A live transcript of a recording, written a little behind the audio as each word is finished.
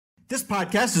This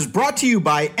podcast is brought to you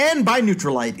by and by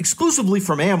Nutrilite, exclusively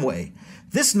from Amway.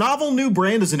 This novel new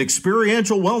brand is an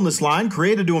experiential wellness line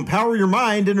created to empower your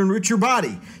mind and enrich your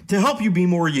body to help you be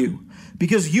more you.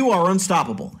 Because you are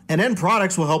unstoppable, and N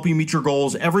products will help you meet your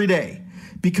goals every day.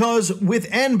 Because with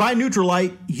N by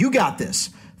Nutrilite, you got this.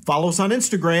 Follow us on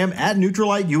Instagram at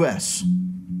NutriliteUS.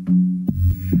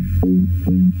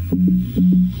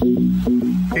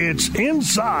 It's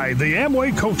Inside the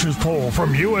Amway Coaches Poll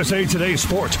from USA Today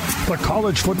Sports, the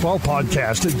college football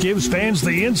podcast that gives fans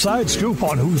the inside scoop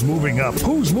on who's moving up,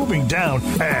 who's moving down,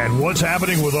 and what's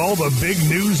happening with all the big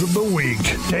news of the week.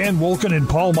 Dan Wolken and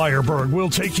Paul Myerberg will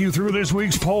take you through this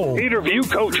week's poll, interview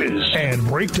coaches, and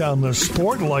break down the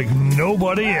sport like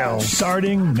nobody else.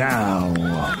 Starting now.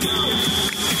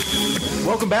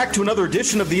 Welcome back to another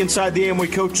edition of the Inside the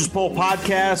Amway Coaches Poll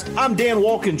podcast. I'm Dan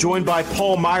Wolken, joined by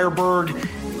Paul Myerberg.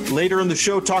 Later in the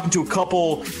show, talking to a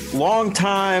couple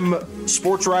longtime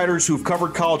sports writers who've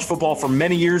covered college football for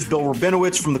many years. Bill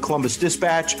Rabinowitz from the Columbus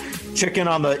Dispatch. Check in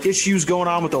on the issues going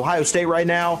on with Ohio State right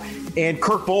now. And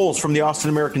Kirk Bohls from the Austin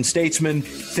American-Statesman.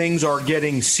 Things are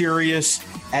getting serious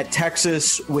at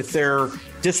Texas with their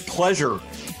displeasure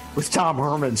with Tom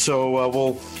Herman. So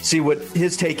we'll see what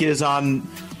his take is on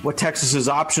what Texas's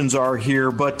options are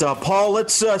here. But Paul,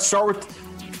 let's start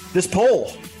with this poll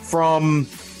from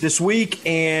this week,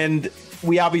 and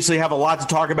we obviously have a lot to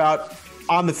talk about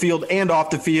on the field and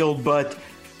off the field, but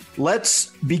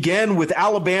let's begin with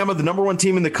Alabama, the number one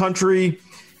team in the country.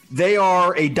 They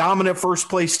are a dominant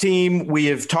first-place team. We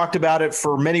have talked about it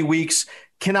for many weeks.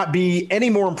 Cannot be any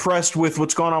more impressed with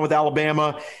what's going on with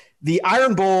Alabama. The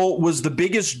Iron Bowl was the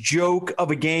biggest joke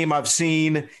of a game I've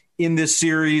seen in this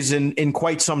series in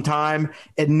quite some time.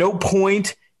 At no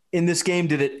point in this game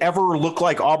did it ever look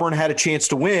like Auburn had a chance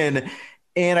to win.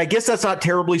 And I guess that's not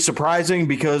terribly surprising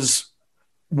because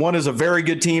one is a very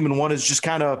good team and one is just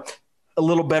kind of a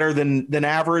little better than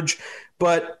average.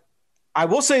 But I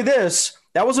will say this,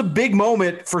 that was a big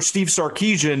moment for Steve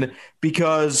Sarkisian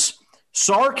because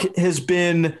Sark has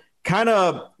been kind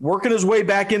of working his way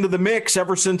back into the mix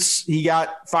ever since he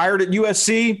got fired at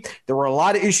USC. There were a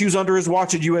lot of issues under his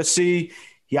watch at USC.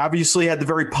 He obviously had the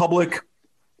very public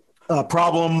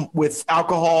problem with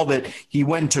alcohol that he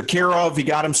went and took care of. He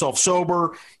got himself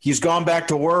sober. He's gone back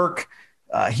to work.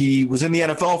 He was in the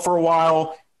NFL for a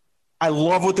while. I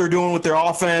love what they're doing with their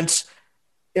offense.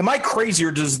 Am I crazy,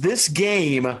 or does this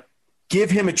game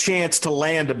give him a chance to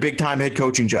land a big-time head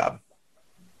coaching job?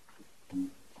 No,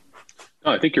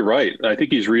 I think you're right. I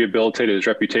think he's rehabilitated his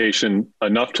reputation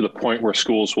enough to the point where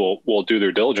schools will do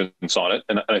their diligence on it.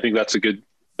 And I think that's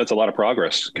a lot of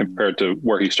progress compared to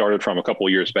where he started from a couple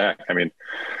of years back. I mean,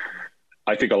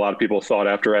 I think a lot of people thought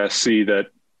after SC that,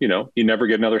 you never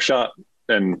get another shot.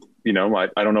 And,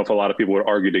 I don't know if a lot of people would have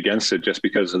argued against it just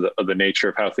because of the nature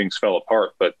of how things fell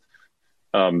apart. But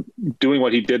doing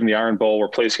what he did in the Iron Bowl,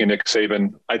 replacing Nick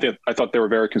Saban, I thought they were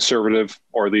very conservative,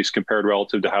 or at least compared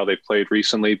relative to how they played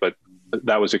recently. But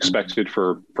that was expected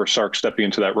for Sark stepping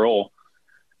into that role.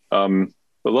 But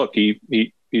look,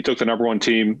 he took the number one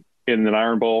team in an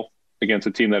Iron Bowl against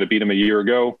a team that had beat him a year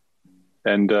ago,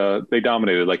 and they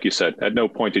dominated, like you said. At no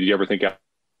point did you ever think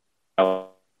Alabama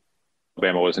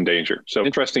was in danger. So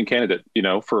interesting candidate,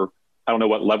 for I don't know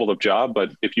what level of job,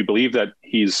 but if you believe that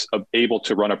he's able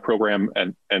to run a program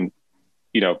and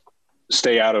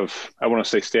stay out of, I want to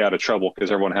say stay out of trouble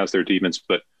because everyone has their demons,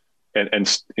 but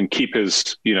and keep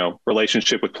his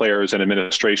relationship with players and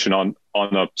administration on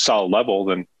a solid level,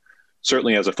 then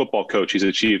certainly as a football coach, he's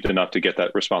achieved enough to get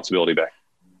that responsibility back.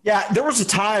 Yeah, there was a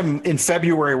time in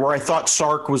February where I thought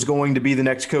Sark was going to be the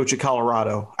next coach at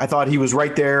Colorado. I thought he was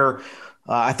right there.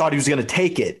 I thought he was going to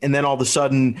take it. And then all of a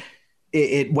sudden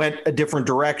it went a different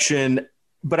direction.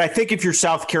 But I think if you're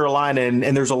South Carolina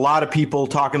and there's a lot of people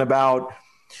talking about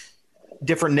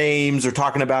different names, they're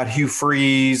talking about Hugh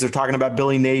Freeze, they're talking about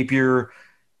Billy Napier,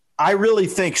 I really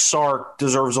think Sark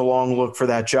deserves a long look for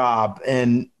that job.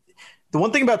 And the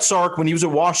one thing about Sark, when he was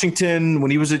at Washington,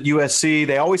 when he was at USC,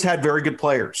 they always had very good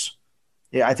players.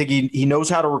 Yeah, I think he knows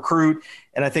how to recruit,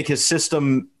 and I think his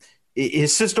system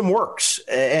works.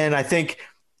 And I think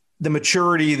the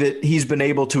maturity that he's been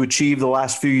able to achieve the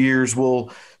last few years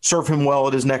will serve him well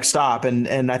at his next stop.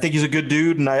 And I think he's a good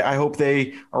dude, and I hope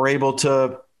they are able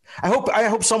to – I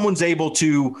hope someone's able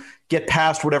to get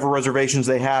past whatever reservations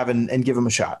they have and give him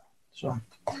a shot. So –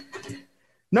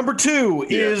 Number two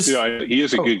is he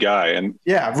is a good guy, and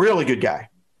really good guy.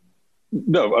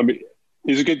 No, I mean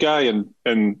he's a good guy,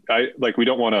 and I like we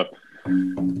don't want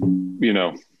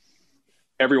to,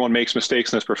 everyone makes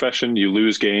mistakes in this profession. You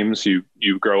lose games, you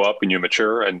grow up and you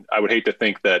mature, and I would hate to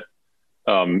think that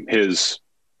his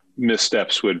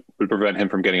missteps would prevent him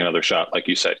from getting another shot, like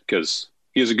you said, because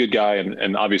he is a good guy.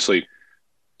 And obviously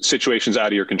situations out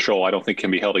of your control, I don't think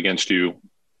can be held against you.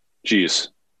 Geez,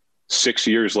 6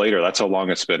 years later, that's how long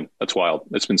it's been. That's wild.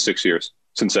 It's been 6 years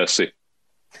since SC.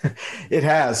 It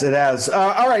has.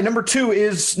 All right. Number 2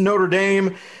 is Notre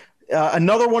Dame.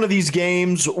 Another one of these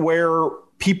games where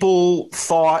people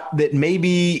thought that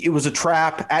maybe it was a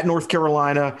trap at North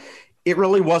Carolina. It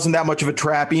really wasn't that much of a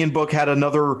trap. Ian Book had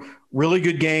another really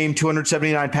good game,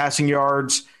 279 passing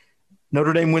yards.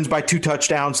 Notre Dame wins by 2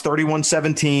 touchdowns,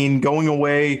 31-17, going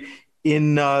away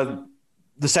in the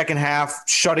second half,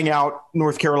 shutting out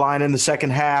North Carolina in the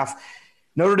second half.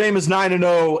 Notre Dame is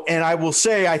 9-0, and I will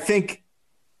say I think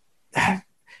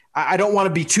I don't want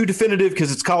to be too definitive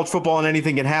because it's college football and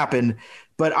anything can happen,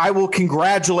 but I will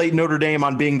congratulate Notre Dame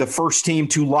on being the first team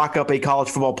to lock up a college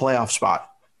football playoff spot.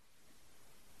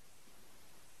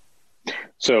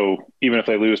 So even if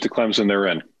they lose to Clemson, they're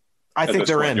in. I think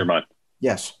they're in. Your mind.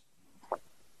 Yes.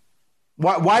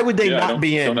 Why would they not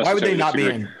be in? Why would they not be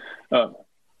in?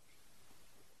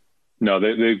 No,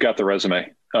 they've got the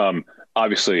resume.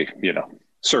 Obviously,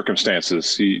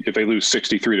 circumstances. If they lose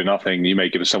 63-0, you may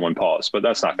give someone pause, but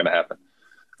that's not going to happen.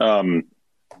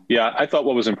 I thought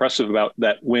what was impressive about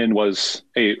that win was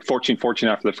a 14-14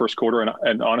 after the first quarter,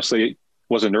 and honestly,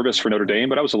 wasn't nervous for Notre Dame,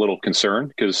 but I was a little concerned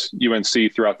because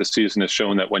UNC throughout the season has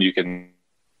shown that when you can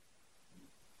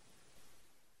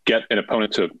get an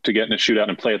opponent to get in a shootout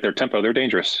and play at their tempo, they're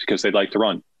dangerous because they'd like to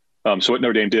run. So what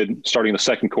Notre Dame did starting the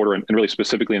second quarter and really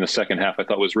specifically in the second half, I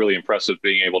thought was really impressive,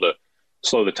 being able to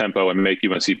slow the tempo and make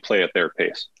UNC play at their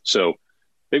pace. So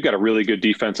they've got a really good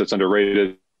defense that's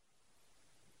underrated.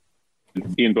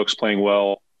 Ian Book's playing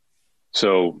well.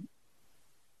 So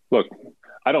look,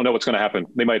 I don't know what's going to happen.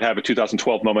 They might have a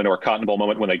 2012 moment or a Cotton Bowl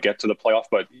moment when they get to the playoff,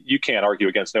 but you can't argue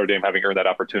against Notre Dame having earned that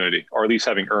opportunity, or at least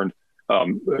having earned,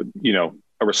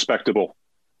 a respectable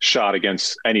shot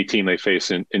against any team they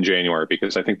face in January,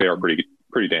 because I think they are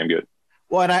pretty damn good.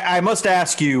 Well, and I must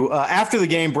ask you, after the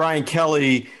game, Brian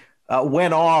Kelly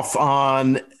went off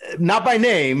on, not by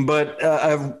name, but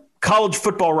a college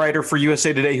football writer for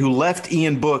USA Today who left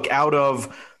Ian Book out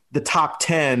of the top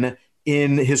 10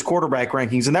 in his quarterback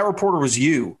rankings. And that reporter was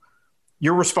you.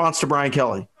 Your response to Brian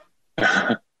Kelly?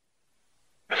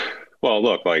 Well,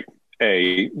 look,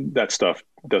 that stuff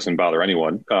doesn't bother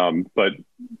anyone. But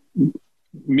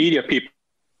media people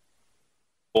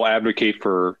will advocate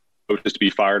for coaches to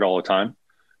be fired all the time,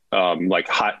 like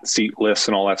hot seat lists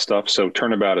and all that stuff. So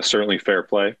turnabout is certainly fair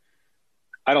play.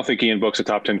 I don't think Ian Book's a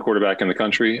top 10 quarterback in the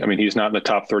country. I mean, he's not in the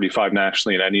top 35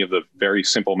 nationally in any of the very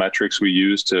simple metrics we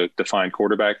use to define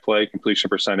quarterback play: completion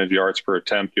percentage, yards per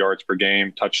attempt, yards per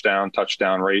game, touchdown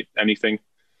rate, anything.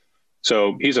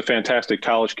 So he's a fantastic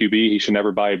college QB. He should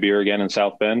never buy a beer again in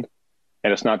South Bend.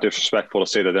 And it's not disrespectful to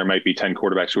say that there might be 10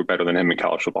 quarterbacks who are better than him in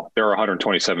college football. There are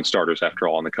 127 starters, after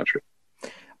all, in the country.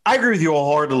 I agree with you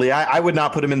wholeheartedly. I would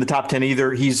not put him in the top 10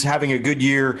 either. He's having a good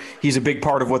year. He's a big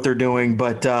part of what they're doing.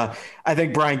 But I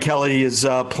think Brian Kelly is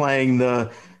playing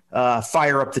the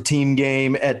fire up the team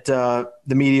game at the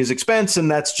media's expense,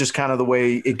 and that's just kind of the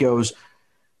way it goes.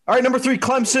 All right, number 3,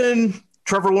 Clemson.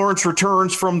 Trevor Lawrence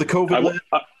returns from the COVID list.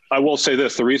 I will say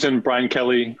this. The reason Brian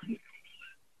Kelly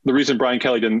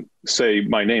didn't say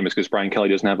my name is because Brian Kelly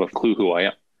doesn't have a clue who I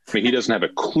am. I mean, he doesn't have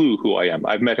a clue who I am.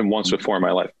 I've met him once before in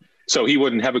my life. So he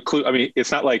wouldn't have a clue. I mean,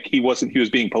 it's not like he was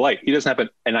being polite. He doesn't have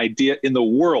an idea in the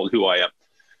world who I am.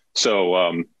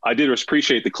 So I did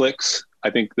appreciate the clicks. I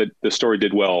think that the story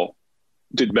did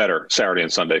better Saturday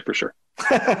and Sunday for sure.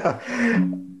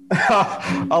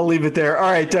 I'll leave it there.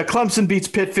 All right. Clemson beats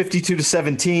Pitt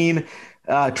 52-17.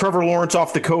 Trevor Lawrence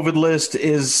off the COVID list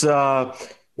is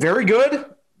very good.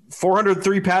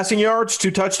 403 passing yards,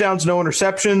 2 touchdowns, no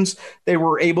interceptions. They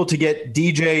were able to get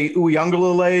DJ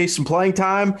Uiagalelei some playing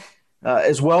time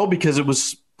as well, because it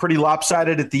was pretty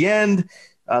lopsided at the end.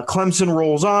 Clemson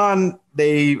rolls on.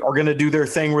 They are going to do their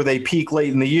thing where they peak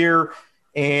late in the year,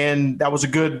 and that was a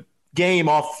good game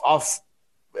off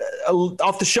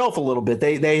the shelf a little bit.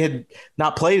 They had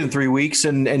not played in 3 weeks,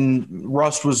 and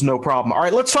rust was no problem. All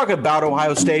right, let's talk about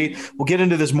Ohio State. We'll get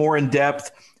into this more in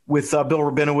depth with Bill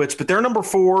Rabinowitz, but they're number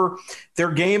 4.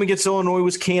 Their game against Illinois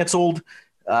was canceled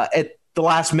at the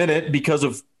last minute because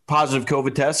of positive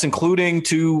COVID tests, including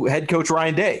to head coach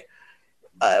Ryan Day.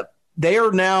 They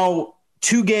are now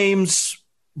 2 games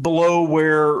below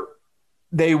where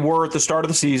they were at the start of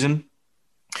the season.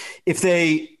 If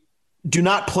they do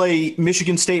not play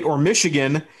Michigan State or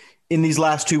Michigan in these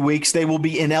last 2 weeks, they will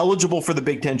be ineligible for the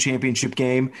Big Ten championship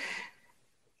game.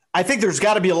 I think there's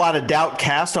got to be a lot of doubt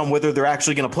cast on whether they're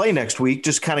actually going to play next week,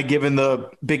 just kind of given the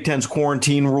Big Ten's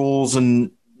quarantine rules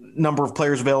and number of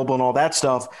players available and all that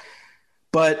stuff.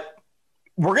 But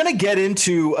we're going to get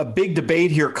into a big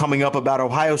debate here coming up about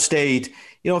Ohio State.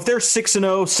 If they're 6-0,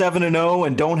 7-0,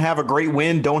 and don't have a great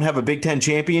win, don't have a Big Ten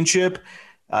championship,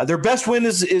 their best win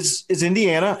is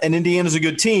Indiana, and Indiana's a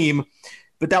good team,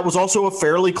 but that was also a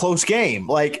fairly close game.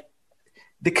 Like,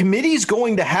 the committee's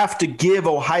going to have to give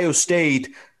Ohio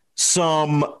State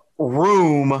some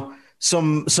room,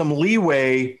 some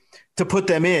leeway to put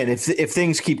them in if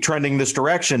things keep trending this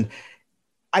direction.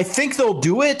 I think they'll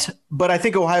do it, but I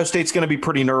think Ohio State's going to be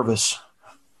pretty nervous.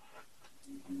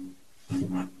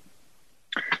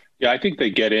 Yeah, I think they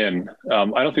get in. I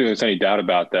don't think there's any doubt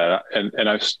about that. And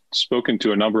I've spoken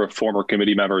to a number of former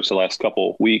committee members the last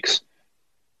couple of weeks,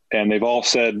 and they've all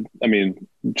said,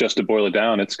 just to boil it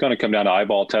down, it's going to come down to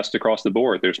eyeball test across the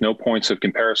board. There's no points of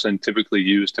comparison typically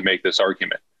used to make this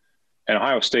argument. And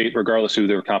Ohio State, regardless of who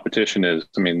their competition is,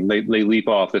 they leap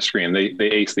off the screen. They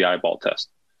ace the eyeball test.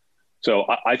 So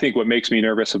I think what makes me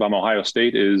nervous about Ohio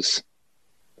State is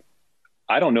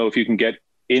I don't know if you can get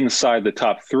inside the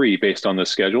top three based on this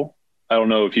schedule. I don't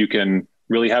know if you can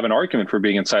really have an argument for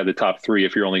being inside the top three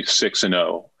if you're only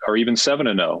 6-0 or even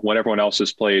 7-0 when everyone else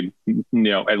has played,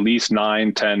 at least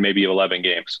 9, 10, maybe 11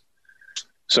 games.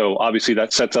 So obviously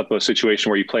that sets up a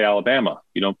situation where you play Alabama,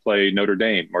 you don't play Notre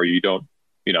Dame, or you don't,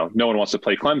 no one wants to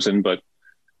play Clemson, but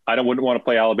I wouldn't want to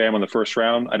play Alabama in the first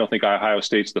round. I don't think Ohio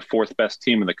State's the fourth best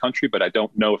team in the country, but I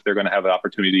don't know if they're going to have an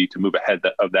opportunity to move ahead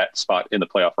of that spot in the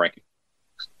playoff ranking.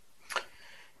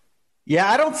 Yeah,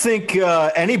 I don't think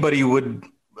anybody would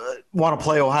want to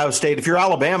play Ohio State. If you're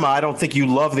Alabama, I don't think you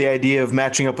love the idea of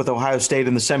matching up with Ohio State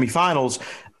in the semifinals.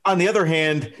 On the other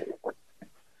hand,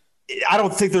 I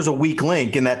don't think there's a weak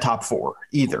link in that top four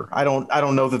either. I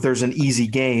don't know that there's an easy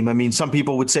game. Some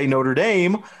people would say Notre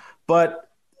Dame, but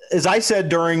as I said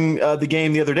during the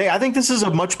game the other day, I think this is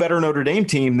a much better Notre Dame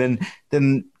team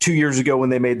than 2 years ago when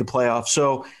they made the playoff.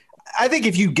 So I think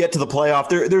if you get to the playoff,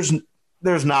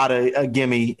 there's not a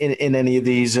gimme in any of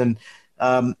these. And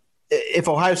if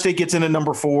Ohio State gets in at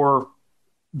number 4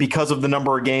 because of the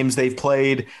number of games they've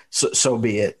played, so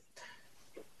be it.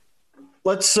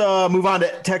 Let's move on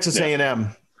to Texas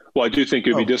A&M. Well, I do think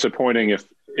it would be disappointing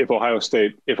if Ohio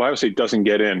State doesn't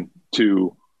get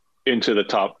into the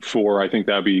top 4. I think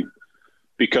that would be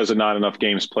because of not enough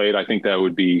games played. I think that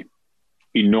would be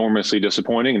enormously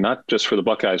disappointing, and not just for the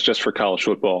Buckeyes, just for college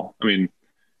football.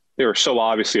 They were so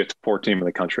obviously a top 4 team in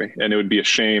the country, and it would be a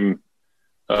shame,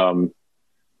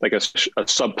 like a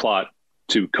subplot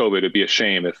to COVID. It'd be a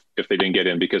shame if they didn't get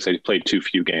in because they played too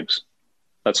few games.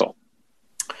 That's all.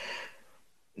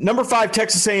 Number 5,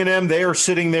 Texas A&M. They are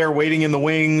sitting there waiting in the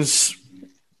wings,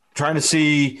 trying to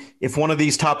see if one of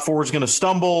these top 4 is going to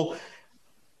stumble.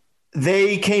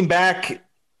 They came back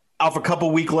off a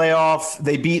couple-week layoff.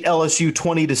 They beat LSU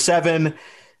 20-7.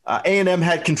 A&M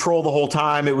had control the whole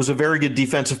time. It was a very good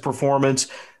defensive performance.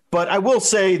 But I will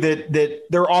say that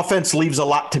their offense leaves a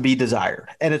lot to be desired,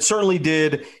 and it certainly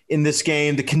did in this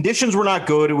game. The conditions were not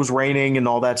good. It was raining and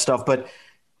all that stuff. But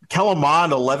Kellen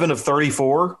Mond, 11 of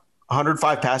 34,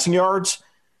 105 passing yards.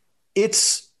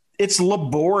 It's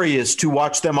laborious to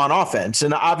watch them on offense.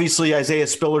 And obviously Isaiah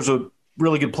Spiller's a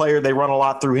really good player. They run a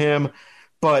lot through him.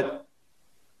 But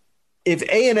if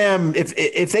A&M,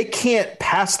 if they can't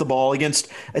pass the ball against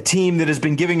a team that has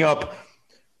been giving up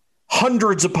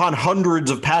hundreds upon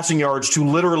hundreds of passing yards to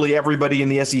literally everybody in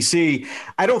the SEC,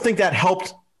 I don't think that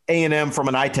helped A&M from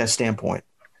an eye test standpoint.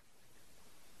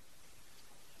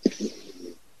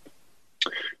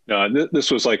 No,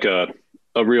 this was like a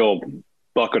real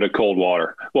bucket of cold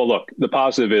water. Well, look, the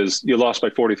positive is you lost by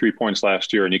 43 points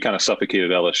last year and you kind of suffocated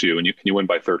LSU and you win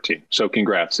by 13. So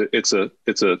congrats. It's a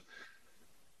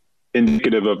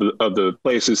indicative of the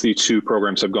places these two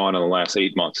programs have gone in the last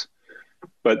 8 months.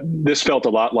 But this felt a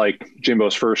lot like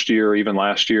Jimbo's first year, even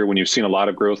last year, when you've seen a lot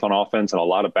of growth on offense and a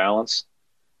lot of balance.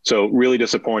 So really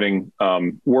disappointing,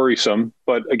 worrisome.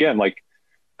 But again, like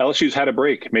LSU's had a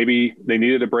break. Maybe they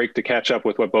needed a break to catch up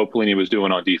with what Bo Pelini was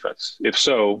doing on defense. If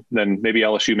so, then maybe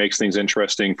LSU makes things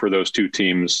interesting for those two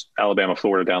teams, Alabama,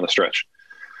 Florida, down the stretch.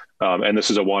 And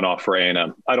this is a one-off for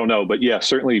A&M. I don't know. But yeah,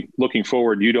 certainly looking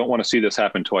forward, you don't want to see this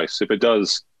happen twice. If it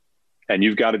does, and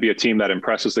you've got to be a team that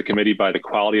impresses the committee by the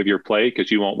quality of your play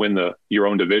because you won't win your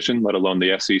own division, let alone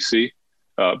the SEC,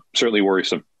 certainly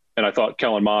worrisome. And I thought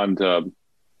Kellen Mond,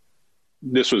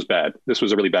 this was bad. This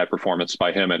was a really bad performance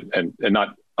by him and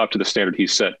not up to the standard he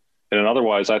set. And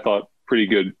otherwise, I thought pretty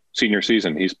good senior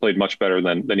season. He's played much better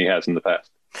than he has in the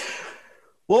past.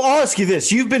 Well, I'll ask you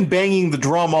this. You've been banging the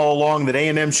drum all along that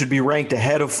A&M should be ranked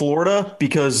ahead of Florida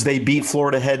because they beat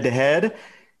Florida head-to-head.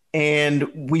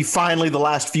 And we finally, the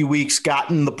last few weeks,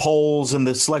 gotten the polls and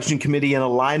the selection committee in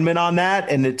alignment on that.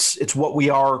 And it's what we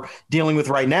are dealing with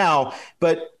right now.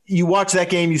 But you watch that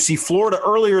game, you see Florida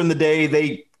earlier in the day,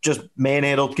 they just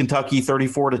manhandled Kentucky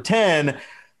 34-10.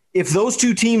 If those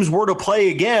two teams were to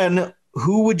play again,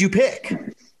 who would you pick?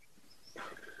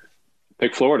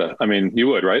 Pick Florida. I mean, you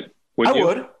would, right? I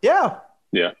would. Yeah.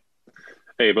 Yeah.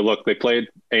 Hey, but look, they played.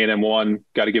 A&M won.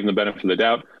 Got to give them the benefit of the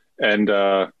doubt.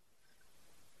 And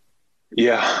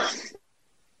yeah,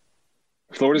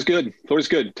 Florida's good. Florida's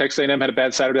good. Texas A&M had a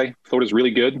bad Saturday. Florida's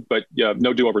really good, but yeah,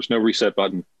 no do-overs, no reset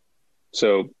button.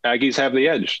 So Aggies have the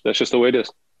edge. That's just the way it is.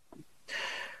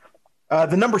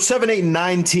 The number 7, 8, and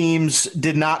 9 teams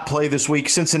did not play this week.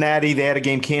 Cincinnati, they had a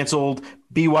game canceled.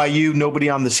 BYU, nobody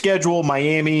on the schedule.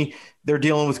 Miami, they're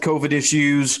dealing with COVID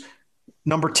issues.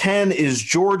 Number 10 is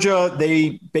Georgia.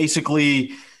 They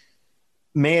basically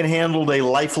manhandled a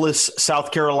lifeless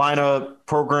South Carolina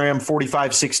program,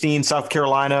 45-16. South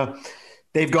Carolina,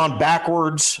 they've gone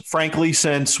backwards, frankly,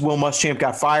 since Will Muschamp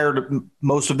got fired.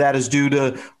 Most of that is due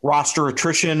to roster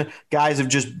attrition. Guys have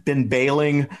just been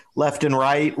bailing left and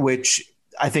right, which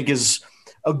I think is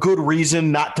a good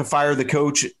reason not to fire the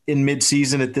coach in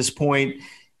midseason at this point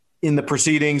in the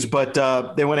proceedings. But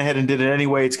they went ahead and did it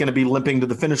anyway. It's going to be limping to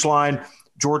the finish line.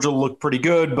 Georgia looked pretty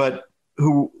good, but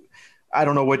I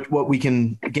don't know what we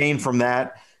can gain from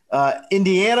that.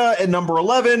 Indiana at number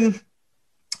 11,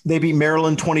 they beat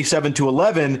Maryland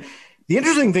 27-11. The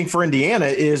interesting thing for Indiana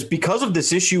is because of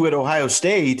this issue at Ohio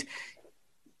State,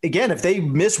 again, if they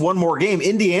miss one more game,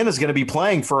 Indiana's going to be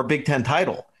playing for a Big Ten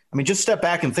title. I mean, just step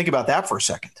back and think about that for a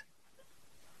second.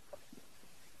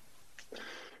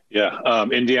 Yeah.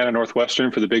 Indiana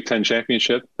Northwestern for the Big Ten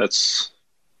championship. That's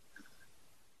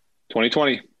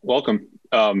 2020. Welcome.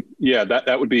 Yeah,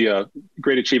 that would be a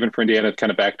great achievement for Indiana to kind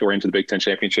of backdoor into the Big Ten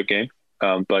championship game.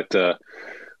 But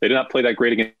they did not play that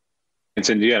great against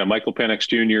Indiana. Michael Penix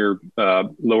Jr.,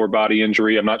 lower body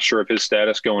injury. I'm not sure of his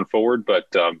status going forward, but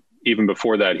even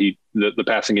before that, the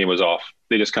passing game was off.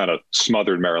 They just kind of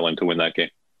smothered Maryland to win that game.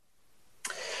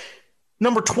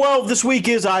 Number 12 this week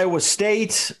is Iowa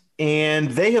State,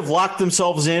 and they have locked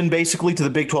themselves in basically to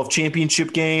the Big 12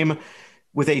 championship game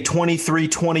with a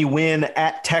 23-20 win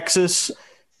at Texas.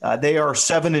 They are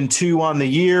 7-2 on the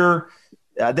year.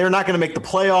 They're not going to make the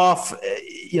playoff.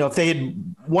 If they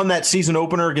had won that season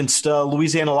opener against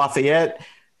Louisiana Lafayette,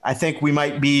 I think we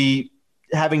might be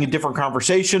having a different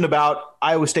conversation about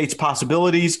Iowa State's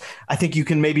possibilities. I think you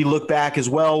can maybe look back as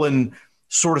well and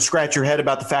sort of scratch your head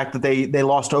about the fact that they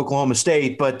lost to Oklahoma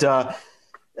State. But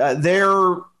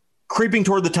they're creeping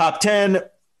toward the top 10.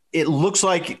 It looks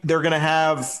like they're going to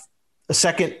have a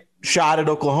second shot at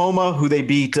Oklahoma, who they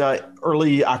beat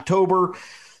early October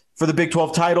for the Big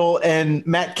 12 title. And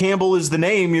Matt Campbell is the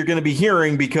name you're going to be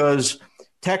hearing because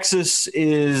Texas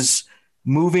is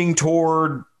moving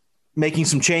toward making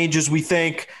some changes, we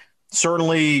think.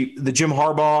 Certainly the Jim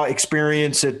Harbaugh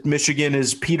experience at Michigan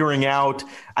is petering out.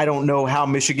 I don't know how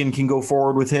Michigan can go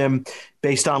forward with him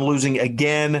based on losing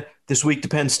again this week to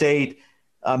Penn State.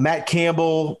 Matt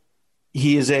Campbell,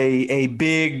 he is a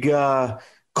big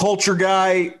culture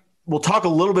guy. We'll talk a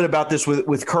little bit about this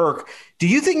with Kirk. Do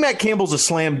you think Matt Campbell's a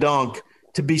slam dunk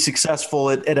to be successful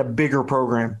at a bigger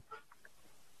program?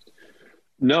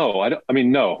 No,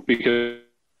 no, because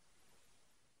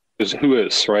who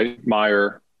is, right?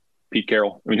 Meyer, Pete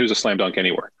Carroll. I mean, who's a slam dunk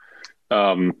anywhere?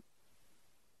 When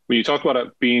you talk about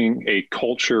it being a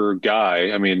culture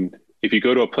guy, I mean, if you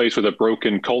go to a place with a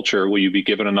broken culture, will you be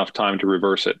given enough time to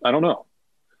reverse it? I don't know.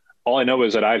 All I know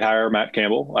is that I'd hire Matt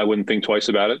Campbell. I wouldn't think twice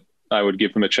about it. I would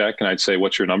give him a check and I'd say,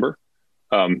 what's your number?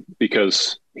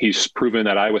 Because he's proven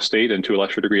at Iowa State and to a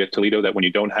lesser degree at Toledo that when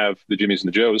you don't have the Jimmies and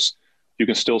the Joes, you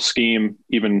can still scheme,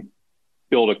 even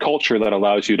build a culture that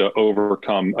allows you to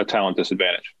overcome a talent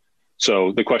disadvantage.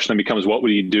 So the question then becomes, what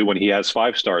would he do when he has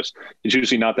 5 stars? It's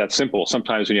usually not that simple.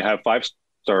 Sometimes when you have 5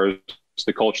 stars,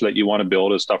 the culture that you want to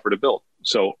build is tougher to build.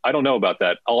 So I don't know about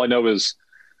that. All I know is,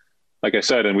 like I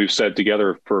said, and we've said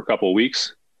together for a couple of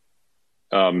weeks,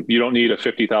 you don't need a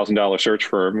 $50,000 search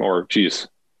firm or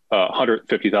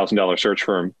 $150,000 search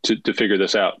firm to figure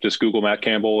this out. Just Google Matt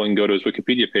Campbell and go to his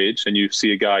Wikipedia page and you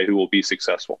see a guy who will be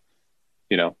successful.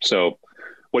 So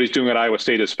what he's doing at Iowa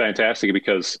State is fantastic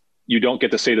because you don't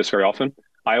get to say this very often.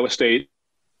 Iowa State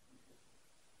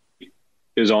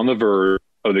is on the verge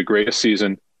of the greatest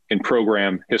season in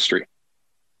program history.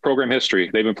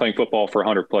 They've been playing football for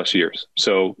 100 plus years.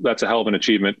 So that's a hell of an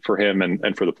achievement for him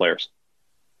and for the players.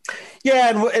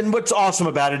 Yeah. And what's awesome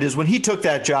about it is when he took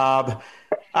that job,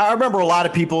 I remember a lot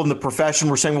of people in the profession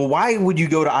were saying, well, why would you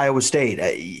go to Iowa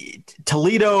State?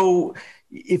 Toledo,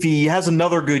 if he has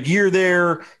another good year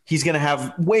there, he's going to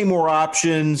have way more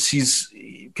options.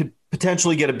 He could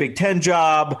potentially get a Big Ten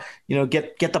job,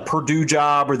 get the Purdue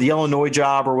job or the Illinois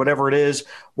job or whatever it is.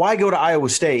 Why go to Iowa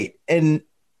State? And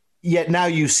yet now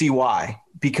you see why,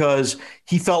 because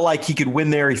he felt like he could win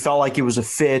there. He felt like it was a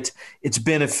fit. It's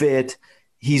been a fit.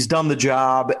 He's done the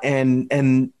job,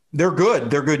 and they're good.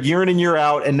 They're good year in and year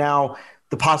out. And now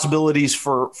the possibilities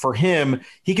for him,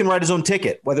 he can write his own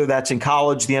ticket, whether that's in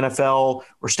college, the NFL,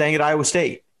 or staying at Iowa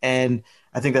State. And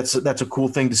I think that's a cool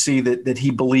thing to see that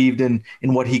he believed in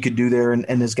what he could do there and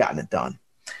has gotten it done.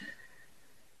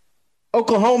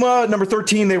 Oklahoma, number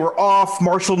 13, they were off.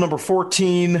 Marshall, number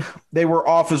 14, they were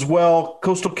off as well.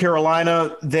 Coastal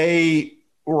Carolina, they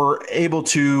were able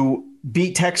to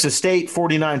beat Texas State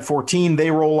 49-14.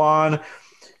 They roll on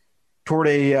toward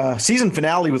a season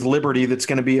finale with Liberty that's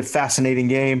going to be a fascinating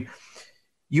game.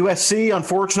 USC,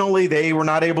 unfortunately, they were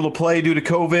not able to play due to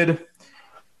COVID.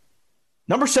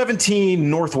 Number 17,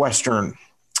 Northwestern,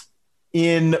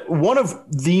 in one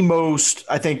of the most,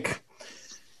 I think,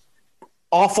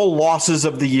 awful losses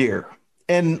of the year.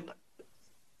 And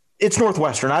it's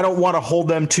Northwestern. I don't want to hold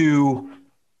them to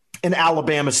an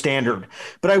Alabama standard,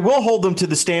 but I will hold them to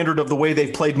the standard of the way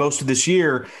they've played most of this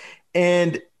year.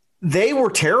 And they were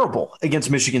terrible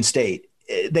against Michigan State.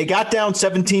 They got down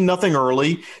 17-0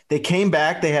 early. They came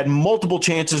back. They had multiple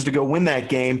chances to go win that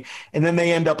game, and then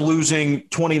they end up losing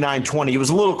 29-20. It was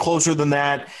a little closer than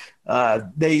that.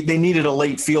 They needed a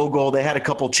late field goal. They had a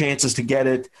couple chances to get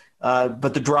it,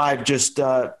 but the drive just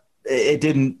it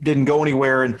didn't go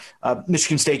anywhere. And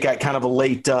Michigan State got kind of a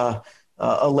late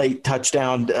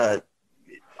touchdown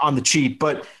on the cheat,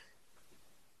 but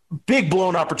big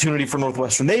blown opportunity for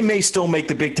Northwestern. They may still make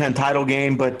the Big Ten title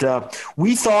game, but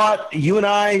you and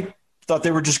I thought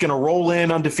they were just going to roll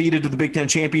in undefeated to the Big Ten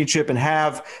championship and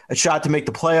have a shot to make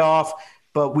the playoff.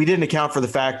 But we didn't account for the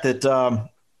fact that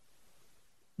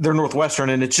they're Northwestern,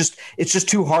 and it's just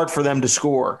too hard for them to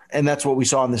score. And that's what we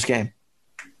saw in this game.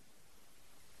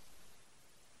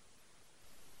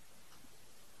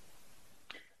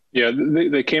 Yeah,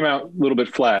 they came out a little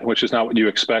bit flat, which is not what you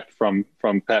expect from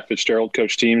Pat Fitzgerald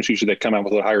coach teams. Usually they come out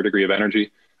with a higher degree of energy.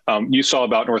 You saw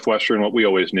about Northwestern what we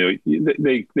always knew.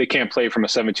 They can't play from a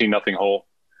 17-0 hole.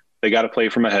 They got to play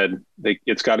from ahead.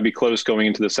 It's got to be close going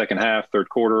into the second half, third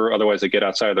quarter. Otherwise, they get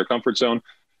outside of their comfort zone.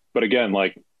 But again,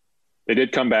 they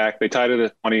did come back. They tied it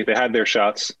at 20. They had their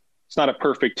shots. It's not a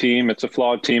perfect team. It's a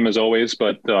flawed team as always,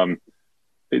 but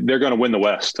they're going to win the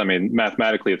West. I mean,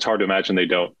 mathematically, it's hard to imagine they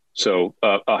don't. So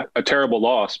a terrible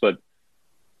loss, but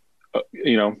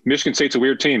Michigan State's a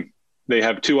weird team. They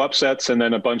have two upsets and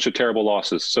then a bunch of terrible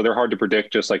losses. So they're hard to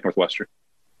predict, just like Northwestern.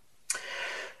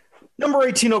 Number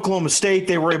 18, Oklahoma State,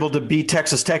 they were able to beat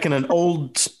Texas Tech in an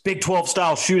old Big 12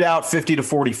 style shootout,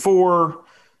 50-44.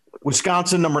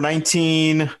 Wisconsin, number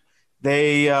 19,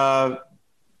 they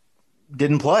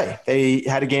didn't play. They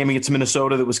had a game against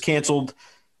Minnesota that was canceled,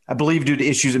 I believe, due to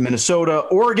issues in Minnesota.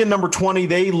 Oregon, number 20,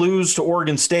 they lose to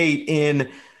Oregon State in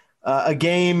a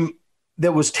game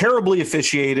that was terribly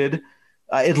officiated.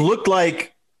 It looked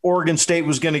like Oregon State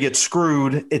was going to get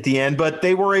screwed at the end, but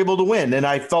they were able to win. And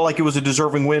I felt like it was a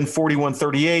deserving win,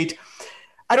 41-38.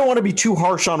 I don't want to be too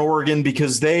harsh on Oregon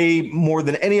because they, more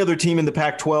than any other team in the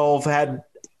Pac-12, had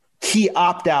key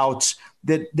opt-outs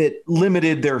that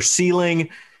limited their ceiling.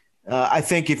 I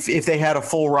think if they had a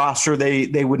full roster,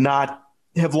 they would not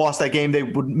have lost that game. They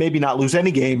would maybe not lose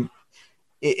any game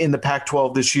in the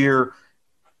Pac-12 this year.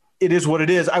 It is what it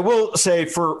is. I will say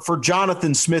for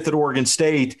Jonathan Smith at Oregon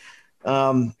State,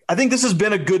 I think this has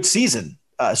been a good season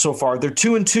so far. They're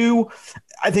 2-2.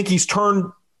 I think he's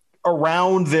turned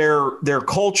around their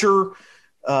culture.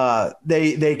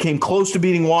 They came close to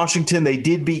beating Washington. They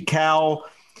did beat Cal.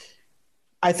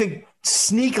 I think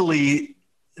sneakily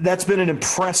that's been an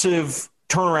impressive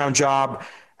turnaround job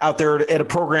out there at a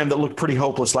program that looked pretty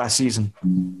hopeless last season.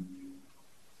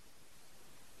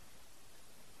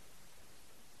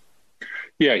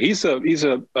 Yeah, he's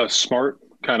a smart,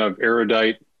 kind of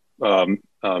erudite,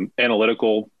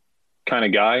 analytical kind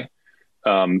of guy.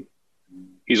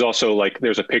 He's also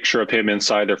there's a picture of him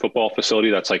inside their football facility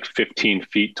that's 15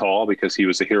 feet tall because he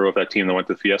was the hero of that team that went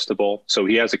to the Fiesta Bowl. So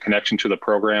he has a connection to the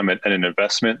program and an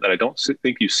investment that I don't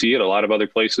think you see at a lot of other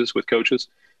places with coaches.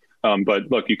 But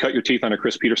look, you cut your teeth under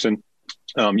Chris Peterson.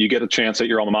 You get a chance at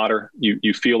your alma mater.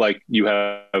 You feel like you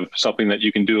have something that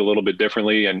you can do a little bit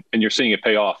differently, and you're seeing it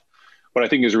pay off. What I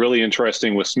think is really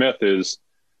interesting with Smith is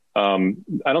I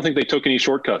don't think they took any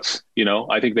shortcuts.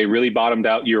 I think they really bottomed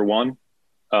out year one,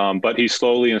 but he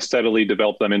slowly and steadily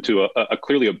developed them into a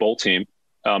clearly a bowl team.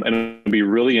 And it'll be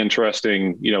really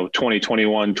interesting,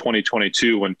 2021,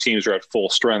 2022, when teams are at full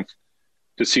strength,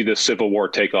 to see this Civil War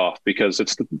take off, because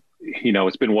it's been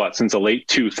since the late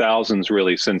 2000s,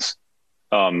 really, since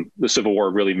the Civil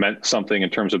War really meant something in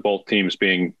terms of both teams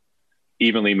being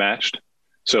evenly matched.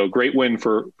 So great win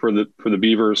for the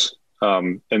Beavers,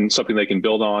 and something they can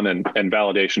build on, and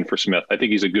validation for Smith. I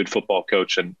think he's a good football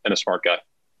coach and a smart guy.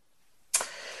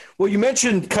 Well, you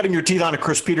mentioned cutting your teeth on a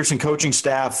Chris Peterson coaching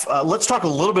staff. Let's talk a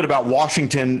little bit about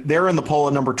Washington. They're in the poll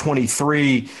at number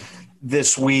 23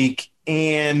 this week,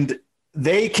 and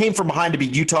they came from behind to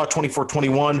beat Utah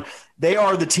 24-21. They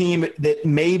are the team that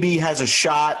maybe has a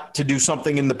shot to do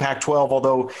something in the Pac-12,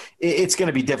 although it's going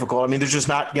to be difficult. I mean, there's just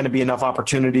not going to be enough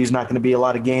opportunities, not going to be a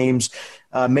lot of games.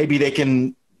 Maybe they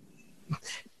can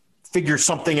figure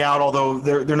something out, although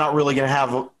they're not really going to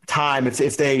have time.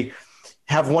 If they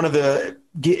have one of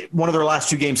their last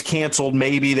two games canceled,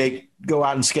 maybe they go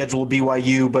out and schedule a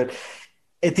BYU. But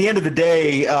at the end of the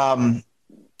day,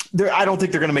 I don't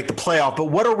think they're going to make the playoff. But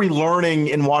what are we learning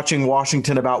in watching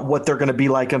Washington about what they're going to be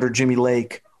like under Jimmy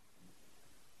Lake?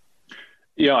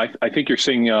 Yeah, I think you're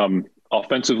seeing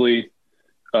offensively.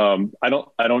 I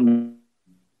don't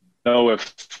know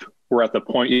if we're at the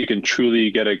point you can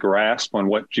truly get a grasp on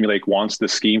what Jimmy Lake wants the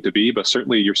scheme to be, but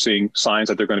certainly you're seeing signs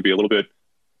that they're going to be a little bit,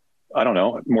 I don't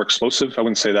know, more explosive. I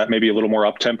wouldn't say that. Maybe a little more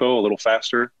up-tempo, a little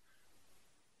faster.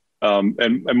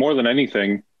 And more than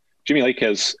anything, Jimmy Lake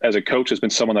as a coach has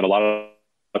been someone that a lot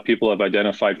of people have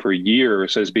identified for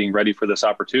years as being ready for this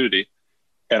opportunity.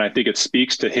 And I think it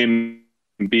speaks to him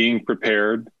being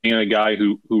prepared, being a guy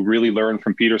who really learned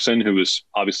from Peterson, who was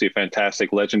obviously a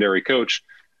fantastic, legendary coach,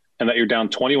 and that you're down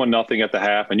 21-0 at the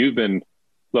half. And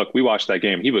we watched that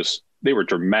game. They were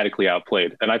dramatically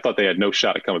outplayed. And I thought they had no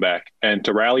shot at coming back. And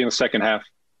to rally in the second half,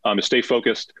 to stay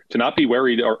focused, to not be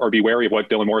worried or be wary of what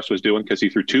Dylan Morris was doing, because he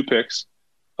threw 2 picks.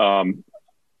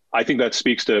 I think that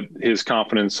speaks to his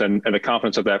confidence and the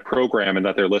confidence of that program, and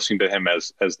that they're listening to him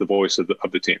as the voice of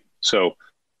the team. So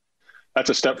that's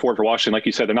a step forward for Washington. Like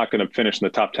you said, they're not going to finish in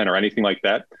the top 10 or anything like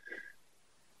that.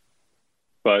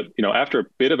 But, after a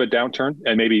bit of a downturn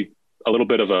and maybe a little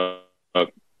bit of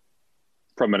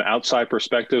from an outside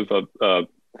perspective of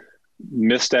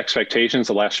missed expectations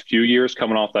the last few years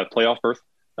coming off that playoff berth,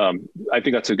 I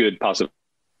think that's a good positive.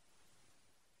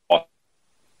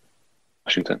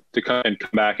 Washington to come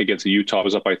back against the Utah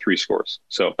was up by 3 scores.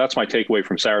 So that's my takeaway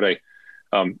from Saturday.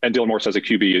 And Dylan Morris as a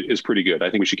QB is pretty good. I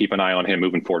think we should keep an eye on him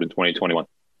moving forward in 2021.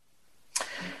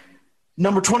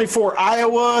 Number 24,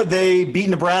 Iowa. They beat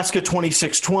Nebraska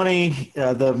 26-20.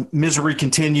 The misery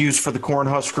continues for the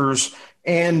Cornhuskers.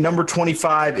 And number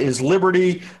 25 is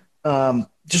Liberty.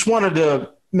 Just wanted to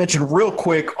mention real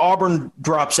quick, Auburn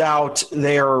drops out.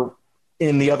 They are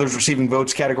in the others receiving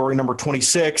votes category, number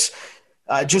 26.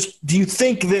 Do you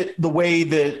think that the way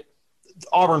that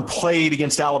Auburn played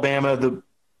against Alabama, the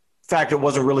fact it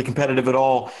wasn't really competitive at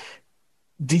all,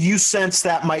 do you sense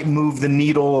that might move the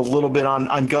needle a little bit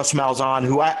on Gus Malzahn,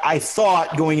 who I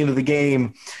thought going into the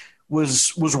game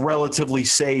was relatively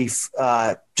safe,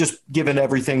 just given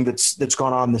everything that's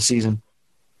gone on this season?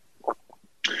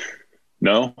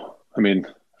 No, I mean,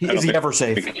 is he ever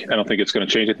safe? I don't think it's going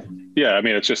to change it. Yeah, I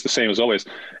mean, it's just the same as always.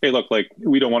 Hey, look,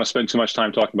 we don't want to spend too much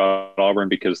time talking about Auburn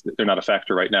because they're not a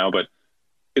factor right now, but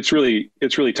it's really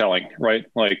telling, right?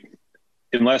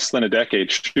 In less than a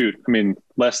decade,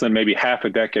 less than maybe half a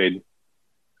decade,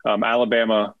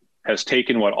 Alabama has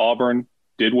taken what Auburn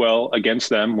did well against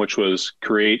them, which was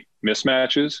create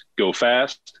mismatches, go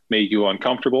fast, make you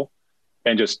uncomfortable,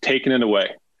 and just taken it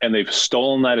away. And they've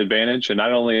stolen that advantage. And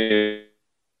not only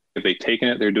have they taken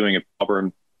it, they're doing it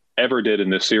Auburn ever did in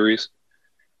this series.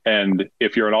 And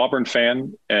if you're an Auburn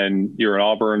fan and you're an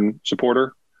Auburn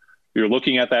supporter, you're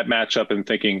looking at that matchup and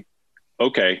thinking,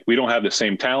 okay, we don't have the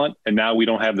same talent, and now we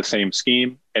don't have the same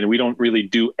scheme, and we don't really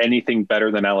do anything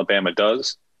better than Alabama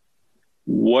does.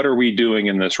 What are we doing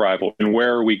in this rivalry, and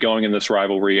where are we going in this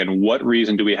rivalry, and what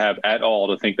reason do we have at all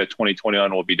to think that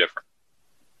 2021 will be different?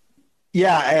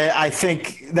 Yeah, I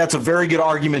think that's a very good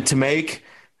argument to make.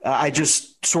 I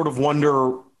just sort of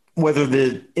wonder whether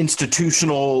the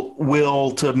institutional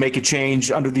will to make a change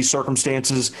under these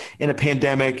circumstances in a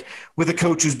pandemic with a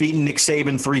coach who's beaten Nick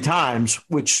Saban 3 times,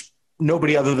 which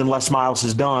nobody other than Les Miles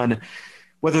has done,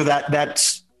 whether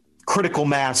that's critical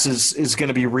mass is going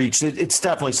to be reached. It's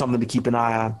definitely something to keep an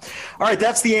eye on. All right,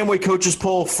 that's the Amway Coaches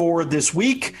Poll for this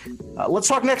week. Let's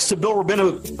talk next to Bill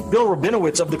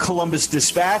Rabinowitz of the Columbus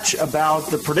Dispatch about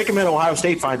the predicament Ohio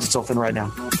State finds itself in right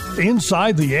now.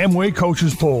 Inside the Amway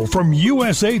Coaches Poll from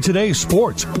USA Today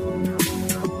Sports.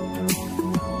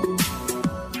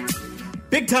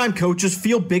 Big-time coaches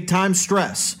feel big-time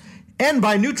stress. And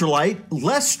by Nutrilite,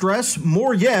 less stress,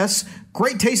 more yes.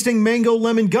 Great tasting mango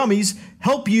lemon gummies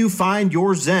help you find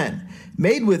your zen.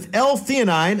 Made with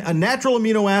L-theanine, a natural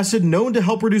amino acid known to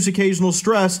help reduce occasional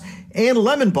stress, and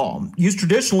lemon balm, used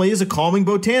traditionally as a calming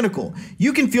botanical.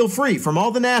 You can feel free from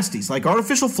all the nasties like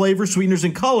artificial flavors, sweeteners,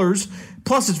 and colors,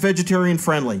 plus it's vegetarian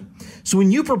friendly. So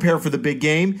when you prepare for the big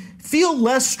game, feel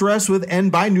less stress with N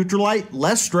by Nutrilite,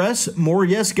 less stress, more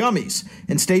yes gummies.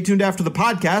 And stay tuned after the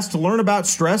podcast to learn about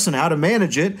stress and how to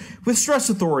manage it with Stress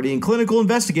Authority and clinical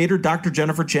investigator Dr.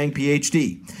 Jennifer Chang,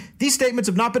 PhD. These statements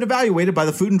have not been evaluated by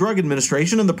the Food and Drug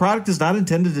Administration, and the product is not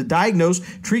intended to diagnose,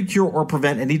 treat, cure, or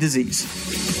prevent any disease.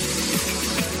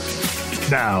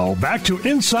 Now, back to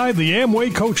Inside the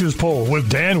Amway Coaches Poll with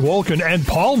Dan Wolken and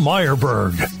Paul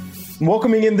Myerberg.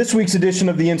 Welcoming in this week's edition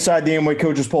of the Inside the Amway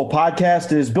Coaches Poll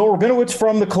podcast is Bill Rabinowitz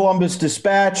from the Columbus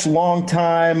Dispatch,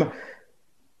 longtime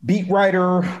beat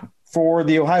writer for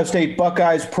the Ohio State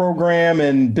Buckeyes program.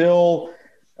 And Bill,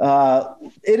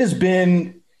 it has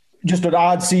been just an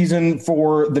odd season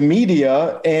for the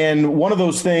media. And one of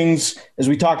those things, as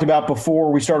we talked about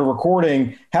before we started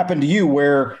recording, happened to you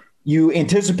where you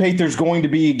anticipate there's going to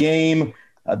be a game.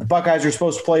 The Buckeyes are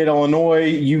supposed to play at Illinois.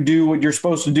 You do what you're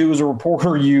supposed to do as a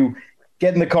reporter. You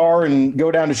get in the car and go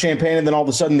down to Champaign, and then all of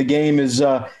a sudden the game is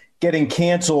getting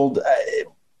canceled.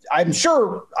 I'm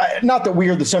sure, not that we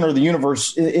are the center of the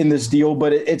universe in this deal,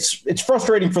 but it's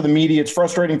frustrating for the media. It's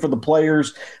frustrating for the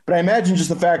players. But I imagine just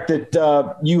the fact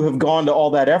that you have gone to all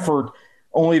that effort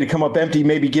only to come up empty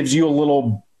maybe gives you a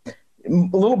little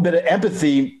bit of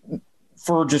empathy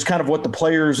for just kind of what the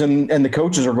players and the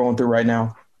coaches are going through right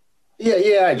now.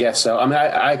 Yeah, I guess so. I mean,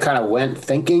 I kind of went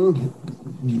thinking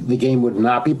the game would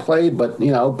not be played, but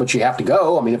you have to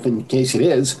go. I mean, if in case it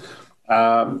is.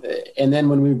 And then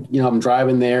when I'm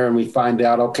driving there and we find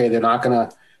out, okay, they're not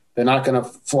gonna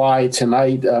fly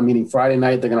tonight, meaning Friday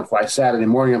night, they're going to fly Saturday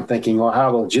morning. I'm thinking, well,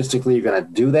 how logistically you're going to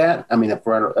do that? I mean, if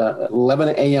we're at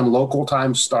 11 a.m. local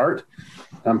time start,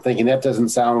 I'm thinking that doesn't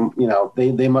sound,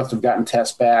 they must have gotten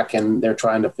tests back and they're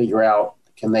trying to figure out,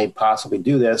 can they possibly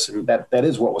do this? And that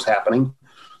is what was happening.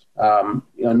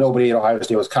 Nobody at Ohio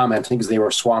State was commenting because they were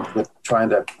swamped with trying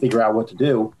to figure out what to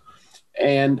do.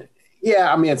 And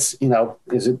yeah, I mean, it's,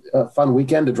 is it a fun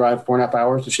weekend to drive 4.5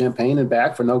 hours to Champaign and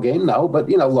back for no game? No, but,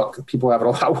 look, people have it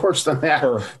a lot worse than that.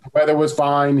 Sure. The weather was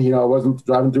fine. It wasn't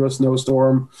driving through a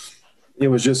snowstorm. It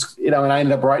was just, and I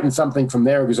ended up writing something from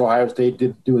there because Ohio State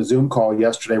did do a Zoom call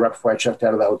yesterday right before I checked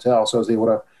out of the hotel. So I was able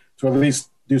to at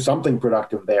least do something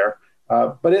productive there.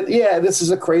 But this is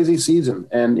a crazy season.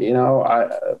 And,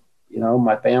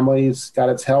 my family's got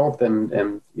its health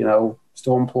and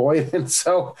still employed. And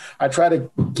so I try to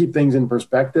keep things in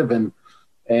perspective and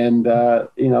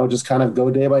just kind of go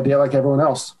day by day like everyone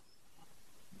else.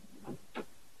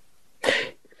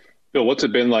 Bill, what's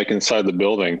it been like inside the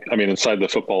building? I mean, inside the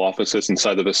football offices,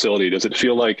 inside the facility, does it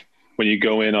feel like when you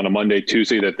go in on a Monday,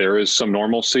 Tuesday, that there is some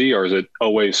normalcy, or does it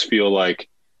always feel like,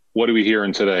 what are we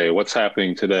hearing today? What's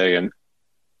happening today? And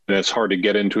it's hard to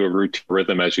get into a routine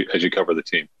rhythm as you cover the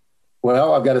team.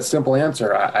 Well, I've got a simple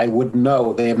answer. I wouldn't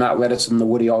know. They have not let us in the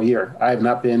Woody all year. I have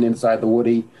not been inside the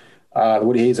Woody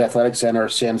Hayes Athletic Center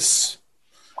since,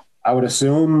 I would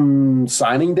assume,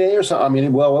 signing day or something. I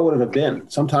mean, well, what would it have been?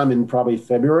 Sometime in probably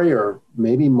February or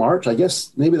maybe March, I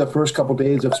guess, maybe the first couple of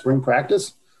days of spring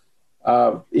practice.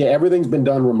 Everything's been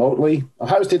done remotely.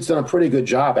 Ohio State's done a pretty good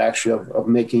job, actually, of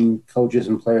making coaches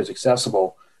and players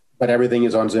accessible, but everything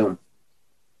is on Zoom.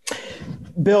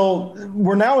 Bill,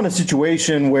 we're now in a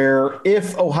situation where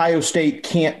if Ohio State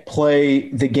can't play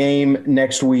the game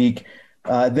next week,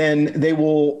 then they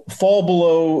will fall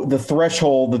below the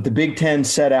threshold that the Big Ten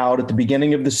set out at the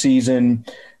beginning of the season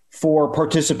for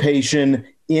participation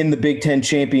in the Big Ten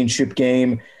championship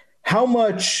game. How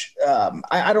much,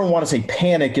 I don't want to say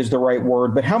panic is the right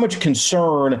word, but how much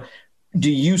concern do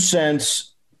you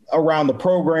sense around the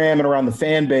program and around the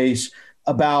fan base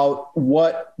about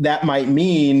what that might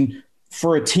mean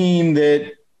for a team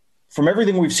that, from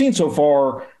everything we've seen so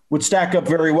far, would stack up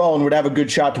very well and would have a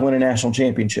good shot to win a national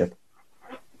championship?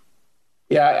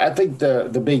 Yeah, I think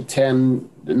the Big Ten,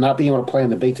 not being able to play in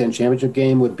the Big Ten championship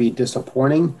game would be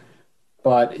disappointing,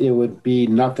 but it would be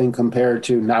nothing compared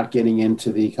to not getting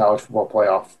into the college football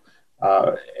playoff.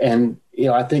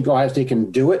 I think Ohio State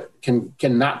can do it, can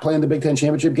not play in the Big Ten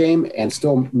championship game and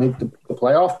still make the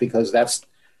playoff, because that's,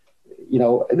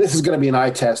 this is going to be an eye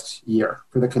test year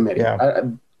for the committee. Yeah.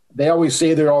 They always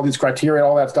say there are all these criteria,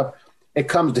 all that stuff. It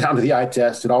comes down to the eye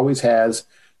test. It always has.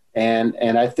 And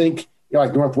I think,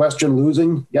 like Northwestern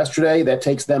losing yesterday, that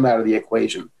takes them out of the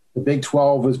equation. The Big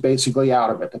 12 is basically out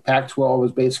of it. The Pac-12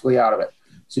 is basically out of it.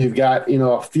 So you've got,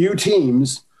 a few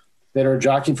teams that are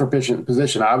jockeying for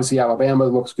position. Obviously, Alabama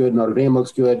looks good. Notre Dame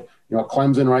looks good.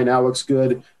 Clemson right now looks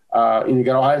good. And you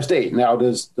got Ohio State. Now,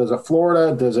 does a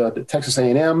Florida, does a Texas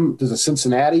A&M, does a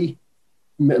Cincinnati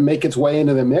make its way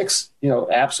into the mix?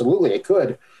 Absolutely, it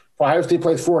could. If Ohio State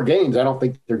plays 4 games, I don't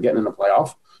think they're getting in the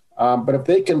playoff. But if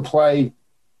they can play,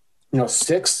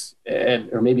 6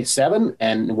 or maybe 7,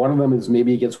 and one of them is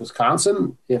maybe against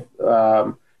Wisconsin, if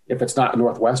it's not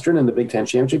Northwestern in the Big Ten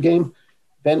championship game,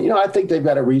 then, I think they've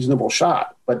got a reasonable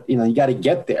shot. But, you got to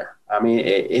get there. I mean,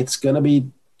 it's going to be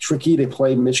tricky to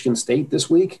play Michigan State this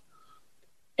week.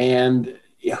 And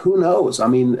who knows? I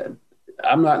mean,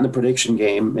 I'm not in the prediction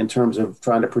game in terms of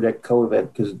trying to predict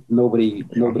COVID because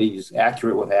nobody's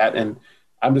accurate with that. And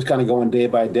I'm just kind of going day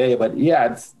by day. But,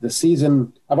 yeah, it's the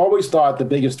season. I've always thought the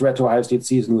biggest threat to Ohio State's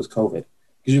season was COVID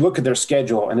because you look at their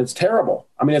schedule, and it's terrible.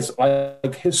 I mean, it's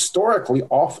like historically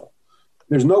awful.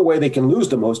 There's no way they can lose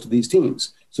to most of these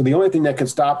teams. So the only thing that can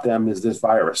stop them is this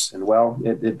virus. And, well,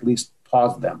 it at least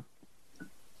paused them.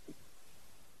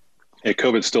 Hey,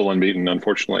 COVID's still unbeaten,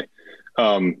 unfortunately.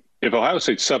 If Ohio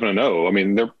State's 7-0, I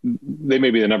mean, they may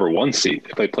be the number 1 seed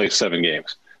if they play 7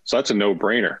 games. So that's a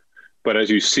no-brainer. But as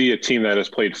you see a team that has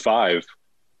played 5,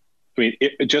 I mean,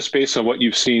 just based on what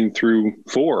you've seen through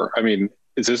 4, I mean,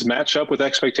 does this match up with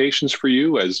expectations for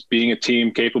you as being a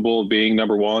team capable of being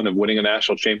number 1, of winning a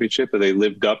national championship? Have they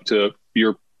lived up to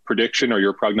your prediction or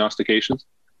your prognostications?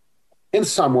 In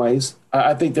some ways,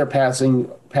 I think their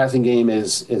passing game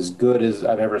is as good as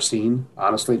I've ever seen.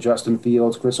 Honestly, Justin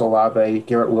Fields, Chris Olave,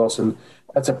 Garrett Wilson,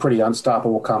 that's a pretty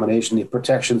unstoppable combination. The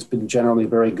protection's been generally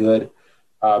very good.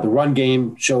 The run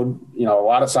game showed, a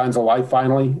lot of signs of life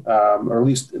finally, or at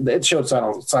least it showed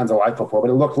signs of life before, but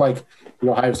it looked like the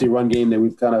Ohio State run game that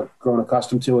we've kind of grown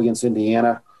accustomed to against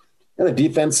Indiana. The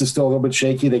defense is still a little bit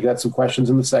shaky. They got some questions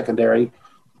in the secondary.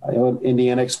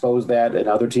 Indiana exposed that, and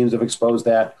other teams have exposed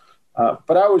that.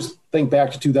 But I always think back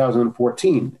to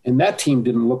 2014, and that team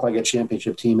didn't look like a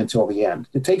championship team until the end.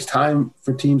 It takes time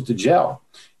for teams to gel.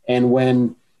 And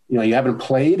when, you haven't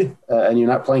played and you're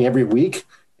not playing every week,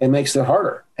 it makes it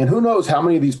harder. And who knows how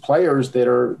many of these players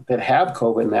that have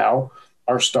COVID now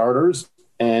are starters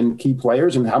and key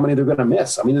players and how many they're going to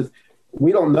miss. I mean,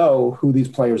 we don't know who these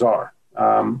players are.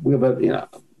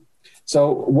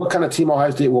 So what kind of team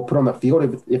Ohio State will put on the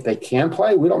field if they can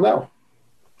play, we don't know.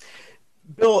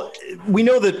 Bill, we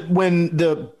know that when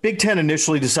the Big Ten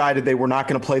initially decided they were not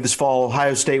going to play this fall,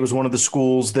 Ohio State was one of the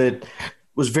schools that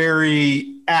was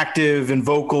very active and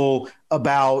vocal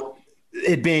about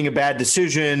it being a bad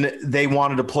decision. They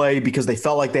wanted to play because they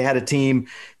felt like they had a team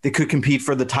that could compete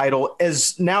for the title.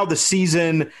 As now the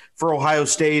season for Ohio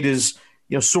State is,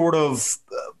 sort of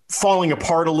falling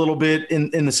apart a little bit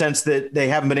in the sense that they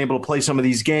haven't been able to play some of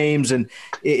these games, and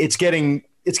it's getting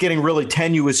really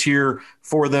tenuous here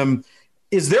for them.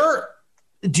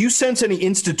 Do you sense any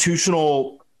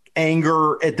institutional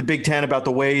anger at the Big Ten about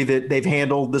the way that they've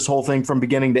handled this whole thing from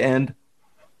beginning to end?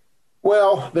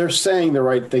 Well, they're saying the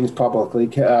right things publicly.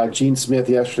 Gene Smith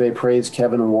yesterday praised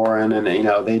Kevin Warren, and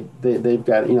they've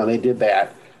got they did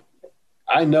that.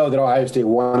 I know that Ohio State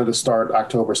wanted to start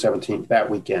October 17th that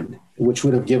weekend, which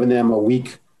would have given them a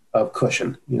week of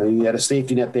cushion. You had a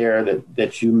safety net there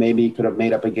that you maybe could have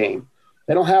made up a game.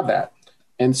 They don't have that.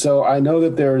 And so I know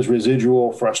that there is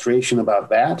residual frustration about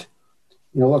that.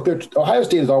 Look, Ohio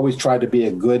State has always tried to be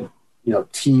a good,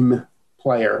 team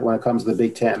player when it comes to the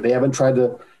Big Ten. They haven't tried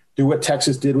to do what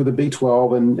Texas did with the Big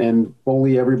 12 and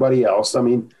bully everybody else. I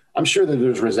mean, I'm sure that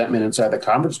there's resentment inside the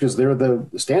conference because they're the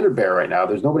standard bearer right now.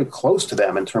 There's nobody close to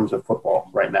them in terms of football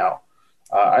right now.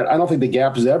 I don't think the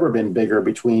gap has ever been bigger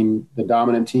between the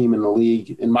dominant team in the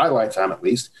league, in my lifetime at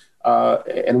least,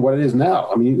 and what it is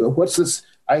now. I mean, what's this?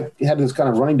 I had this kind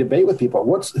of running debate with people.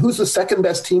 Who's the second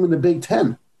best team in the Big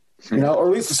Ten? Or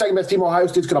at least the second best team Ohio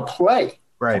State's going to play.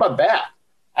 Right. How about that?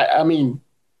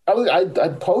 I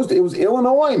posed it was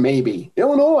Illinois, maybe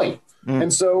Illinois.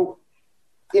 And so,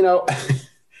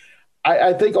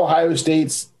 I think Ohio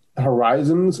State's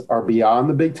horizons are beyond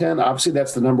the Big Ten. Obviously,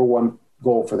 that's the number one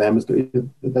goal for them.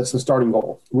 That's the starting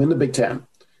goal: win the Big Ten,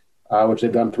 which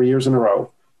they've done 3 years in a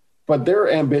row. But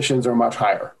their ambitions are much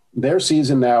higher. Their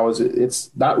season now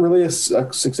it's not really a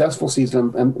successful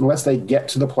season unless they get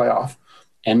to the playoff,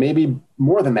 and maybe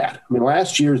more than that. I mean,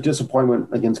 last year's disappointment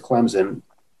against Clemson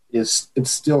it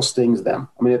still stings them.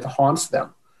 I mean, it haunts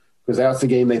them because that's the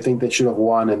game they think they should have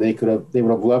won, and they would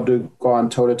have loved to have gone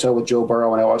toe-to-toe with Joe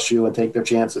Burrow and LSU and take their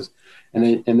chances, and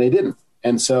they didn't.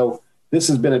 And so this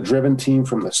has been a driven team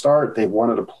from the start. They've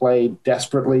wanted to play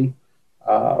desperately.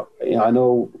 I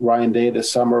know Ryan Day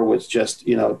this summer was just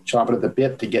chomping at the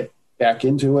bit to get back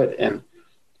into it, and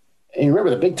remember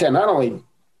the Big Ten not only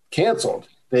canceled,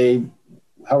 they,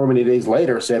 however many days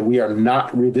later, said we are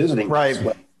not revisiting right.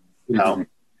 this. You know,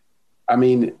 I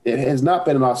mean, it has not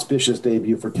been an auspicious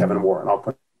debut for Kevin Warren. I'll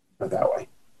put it that way.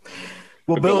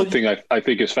 Well, Bill, one thing I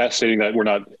think is fascinating that we're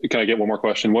not. Can I get one more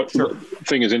question? What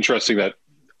thing is interesting that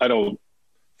I don't,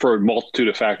 for a multitude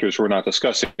of factors we're not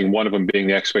discussing, one of them being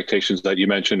the expectations that you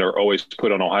mentioned are always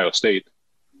put on Ohio State,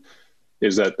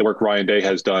 is that the work Ryan Day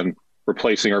has done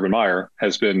replacing Urban Meyer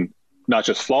has been not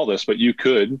just flawless, but you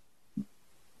could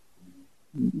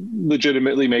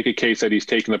legitimately make a case that he's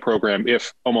taken the program,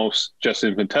 if almost just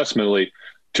infinitesimally,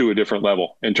 to a different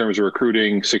level in terms of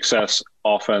recruiting, success,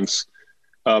 offense.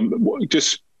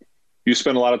 Just you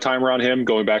spend a lot of time around him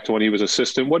going back to when he was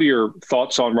assistant. What are your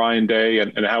thoughts on Ryan Day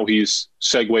and how he's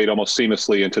segued almost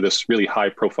seamlessly into this really high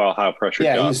profile, high pressure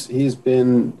job? He's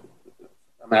been,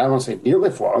 I mean, I don't want to say nearly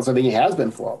flawless. I think he has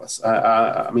been flawless.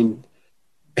 I mean,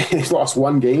 he's lost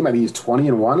one game. I mean, he's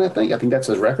 20-1, I think that's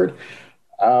his record.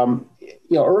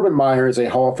 Urban Meyer is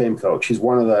a Hall of Fame coach. He's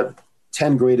one of the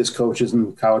 10 greatest coaches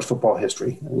in college football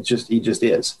history. He just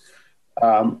is.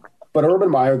 But Urban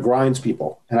Meyer grinds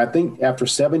people. And I think after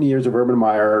 7 years of Urban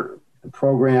Meyer, the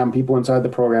program, people inside the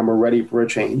program are ready for a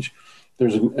change.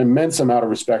 There's an immense amount of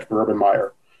respect for Urban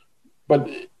Meyer. But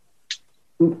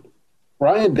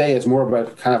Ryan Day is more of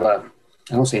a kind of a,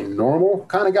 I don't say normal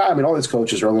kind of guy. I mean, all these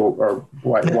coaches are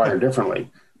wired differently.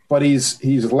 But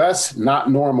he's less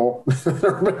not normal than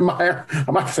Urban Meyer.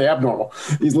 I might say abnormal.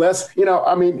 He's less,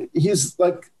 he's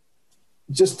like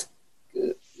just –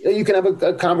 you can have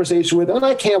a conversation with him, and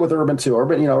I can with Urban too.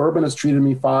 Urban has treated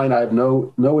me fine. I have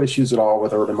no issues at all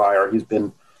with Urban Meyer. He's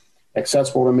been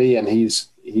accessible to me, and he's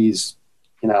the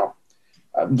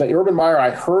Urban Meyer I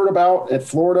heard about at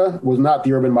Florida was not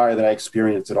the Urban Meyer that I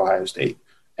experienced at Ohio State,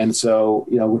 and so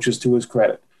which is to his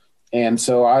credit. And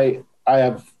so I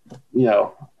have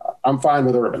I'm fine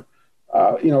with Urban.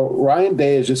 Ryan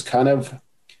Day is just kind of.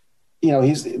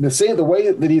 He's the same, the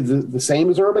way that he's the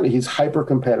same as Urban, he's hyper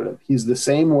competitive. He's the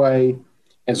same way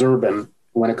as Urban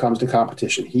when it comes to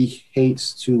competition. He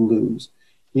hates to lose.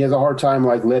 He has a hard time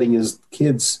letting his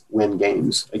kids win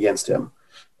games against him.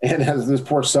 And as this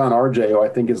poor son, RJ, who I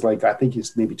think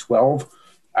he's maybe 12.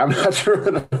 I'm not sure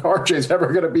that RJ is ever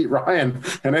going to beat Ryan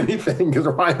in anything because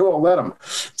Ryan won't let him.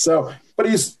 So, but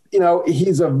he's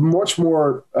a much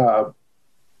more,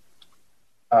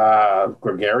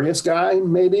 gregarious guy,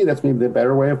 maybe that's maybe the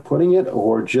better way of putting it,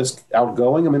 or just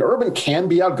outgoing. I mean, Urban can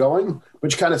be outgoing,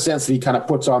 which kind of sense that he kind of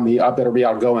puts on the I better be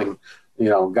outgoing,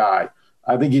 guy.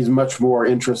 I think he's much more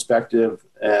introspective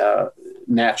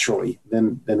naturally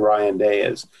than Ryan Day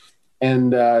is.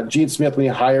 And Gene Smith, when he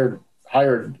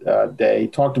hired Day,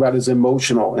 talked about his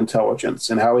emotional intelligence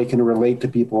and how he can relate to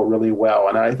people really well.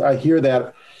 And I hear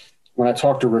that when I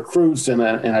talk to recruits and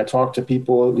I talk to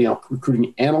people,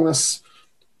 recruiting analysts.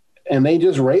 And they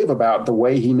just rave about the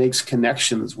way he makes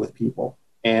connections with people.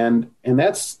 And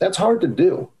that's hard to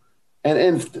do.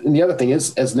 And the other thing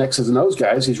is, as next as those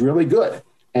guys, he's really good.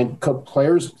 And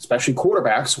players, especially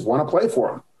quarterbacks, want to play for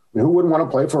him. I mean, who wouldn't want to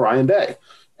play for Ryan Day?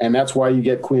 And that's why you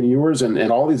get Quinn Ewers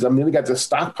and all these. I mean, they got this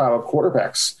stockpile of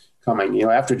quarterbacks coming,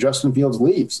 after Justin Fields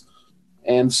leaves.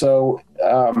 And so,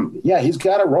 he's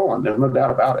got it rolling. There's no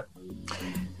doubt about it.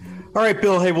 All right,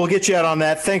 Bill. Hey, we'll get you out on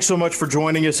that. Thanks so much for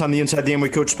joining us on the Inside the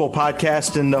Amway Coaches Poll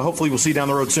podcast, and hopefully we'll see you down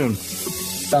the road soon.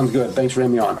 Sounds good. Thanks for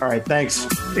having me on. All right, thanks.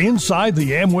 Inside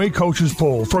the Amway Coaches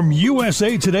Poll from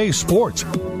USA Today Sports.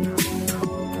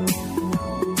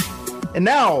 And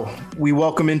now we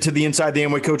welcome into the Inside the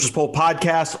Amway Coaches Poll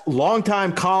podcast,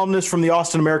 longtime columnist from the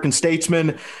Austin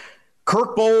American-Statesman,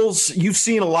 Kirk Bohls. You've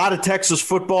seen a lot of Texas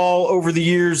football over the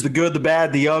years, the good, the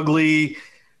bad, the ugly.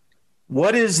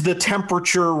 What is the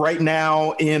temperature right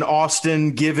now in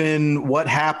Austin, given what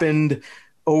happened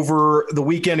over the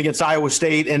weekend against Iowa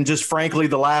State and just frankly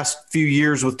the last few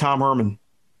years with Tom Herman?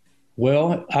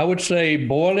 Well, I would say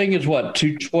boiling is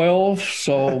 212,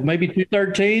 so maybe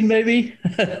 213, maybe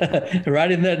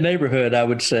right in that neighborhood, I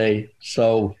would say.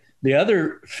 So the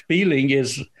other feeling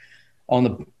is on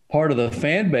the part of the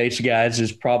fan base guys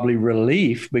is probably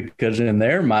relief, because in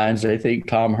their minds, they think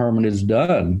Tom Herman is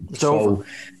done. It's over.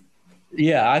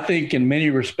 Yeah, I think in many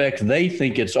respects, they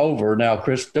think it's over. Now,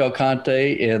 Chris Del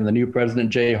Conte and the new president,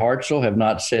 Jay Hartzell, have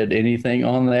not said anything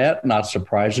on that, not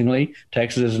surprisingly.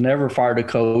 Texas has never fired a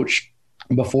coach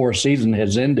before a season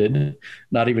has ended,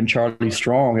 not even Charlie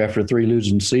Strong after 3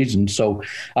 losing seasons. So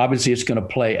obviously it's going to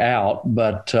play out.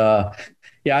 But,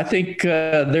 I think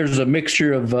there's a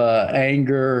mixture of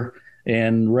anger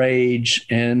and rage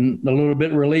and a little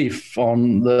bit relief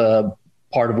on the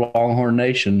part of Longhorn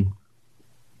Nation.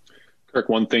 Kirk,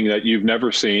 one thing that you've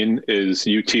never seen is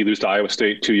UT lose to Iowa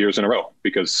State 2 years in a row,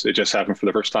 because it just happened for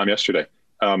the first time yesterday.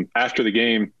 After the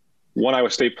game, one Iowa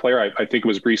State player, I think it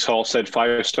was Breece Hall, said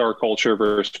 5-star culture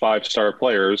versus 5-star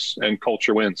players, and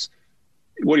culture wins.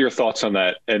 What are your thoughts on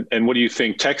that? And what do you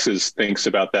think Texas thinks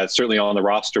about that, certainly on the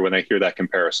roster when they hear that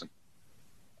comparison?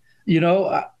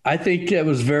 I think it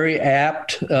was very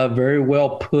apt, very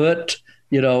well put.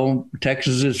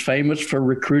 Texas is famous for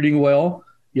recruiting well.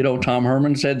 Tom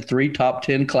Herman said 3 top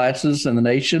 10 classes in the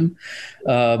nation.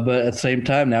 But at the same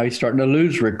time, now he's starting to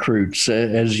lose recruits,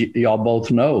 as y'all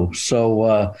both know.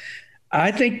 So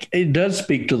I think it does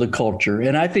speak to the culture.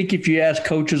 And I think if you ask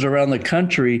coaches around the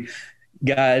country,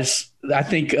 guys, I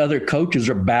think other coaches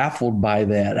are baffled by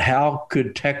that. How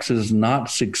could Texas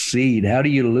not succeed? How do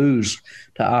you lose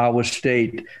to Iowa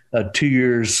State 2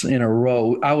 years in a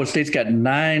row? Iowa State's got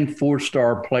 9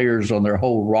 4-star players on their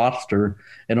whole roster,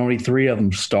 and only 3 of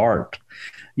them start.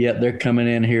 Yet they're coming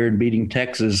in here and beating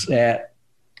Texas at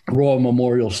Royal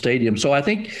Memorial Stadium. So I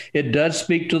think it does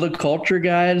speak to the culture,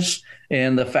 guys.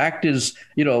 And the fact is,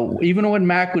 even when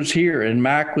Mac was here and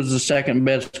Mac was the second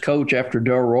best coach after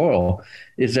Del Royal,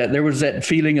 is that there was that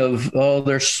feeling of,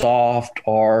 they're soft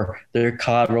or they're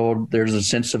coddled. There's a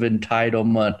sense of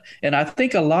entitlement. And I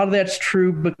think a lot of that's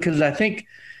true because I think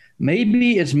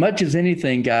maybe as much as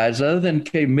anything, guys, other than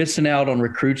missing out on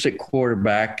recruits at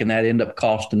quarterback and that end up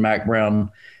costing Mac Brown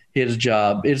his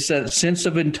job, it's that sense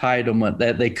of entitlement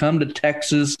that they come to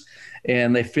Texas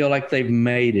and they feel like they've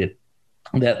made it,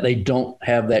 that they don't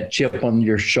have that chip on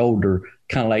your shoulder,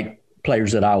 kind of like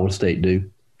players at Iowa State do.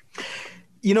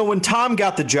 When Tom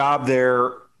got the job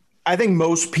there, I think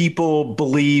most people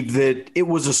believe that it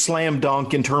was a slam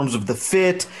dunk in terms of the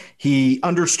fit. He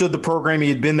understood the program. He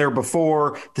had been there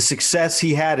before, the success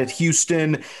he had at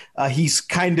Houston. He's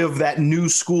kind of that new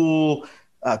school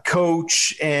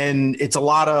coach, and it's a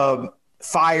lot of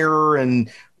fire and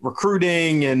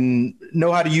recruiting and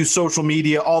know how to use social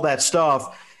media, all that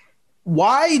stuff.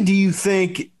 Why do you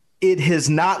think it has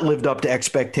not lived up to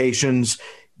expectations?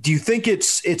 Do you think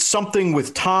it's something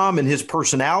with Tom and his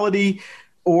personality,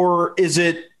 or is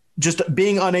it just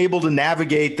being unable to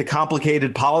navigate the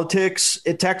complicated politics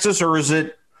at Texas, or is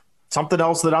it something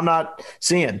else that I'm not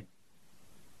seeing?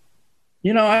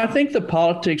 I think the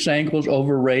politics angle is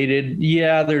overrated.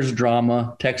 Yeah, there's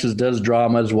drama. Texas does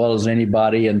drama as well as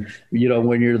anybody. And,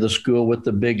 when you're the school with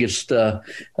the biggest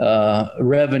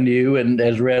revenue, and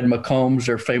as Red McCombs,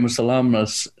 their famous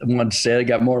alumnus, once said,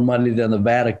 got more money than the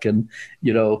Vatican,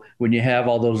 when you have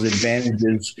all those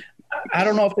advantages. I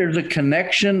don't know if there's a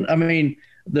connection. I mean,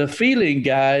 the feeling,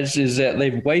 guys, is that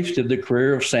they've wasted the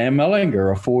career of Sam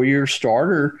Ehlinger, a 4-year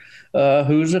starter,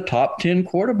 who's a top 10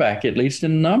 quarterback, at least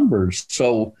in numbers.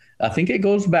 So I think it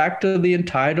goes back to the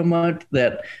entitlement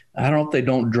that I don't know if they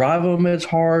don't drive them as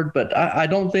hard, but I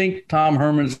don't think Tom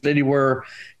Herman's anywhere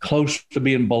close to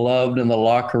being beloved in the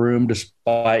locker room,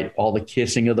 despite all the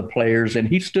kissing of the players. And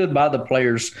he stood by the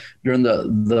players during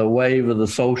the wave of the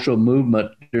social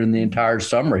movement during the entire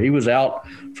summer. He was out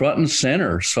front and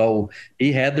center. So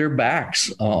he had their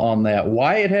backs on that.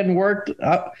 Why it hadn't worked,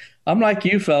 I'm like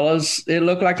you fellas. It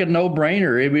looked like a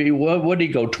no-brainer. I mean, what did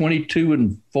he go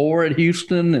 22-4 at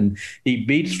Houston, and he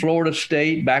beats Florida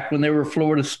State back when they were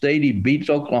Florida State. He beats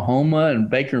Oklahoma and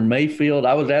Baker Mayfield.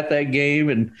 I was at that game,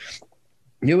 and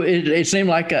it seemed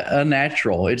like a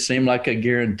natural. It seemed like a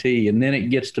guarantee. And then it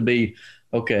gets to be,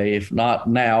 okay, if not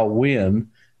now, when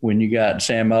you got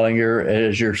Sam Ehlinger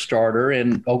as your starter,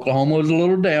 and Oklahoma was a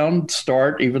little down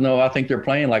start, even though I think they're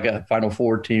playing like a Final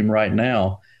Four team right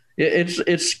now.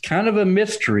 It's kind of a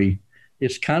mystery.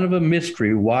 It's kind of a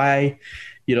mystery why,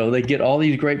 they get all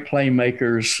these great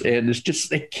playmakers, and it's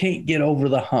just they can't get over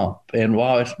the hump. And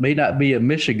while it may not be a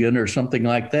Michigan or something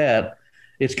like that,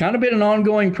 it's kind of been an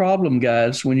ongoing problem,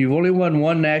 guys. When you've only won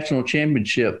one national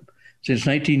championship since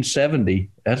 1970,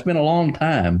 that's been a long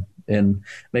time. And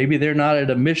maybe they're not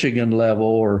at a Michigan level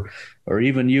or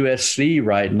even USC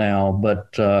right now,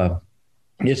 but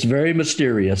it's very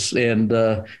mysterious, and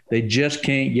they just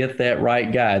can't get that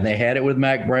right guy. They had it with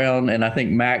Mac Brown, and I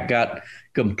think Mac got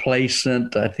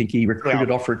complacent. I think he recruited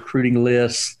off recruiting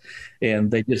lists, and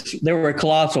they were a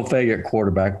colossal failure at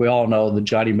quarterback. We all know the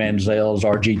Johnny Manziels,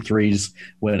 RG3s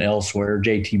went elsewhere,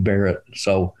 JT Barrett.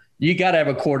 So you got to have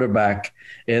a quarterback,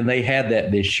 and they had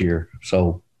that this year.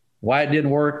 So why it didn't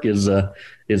work is a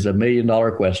 $1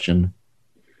 million question.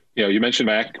 You mentioned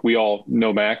Mac. We all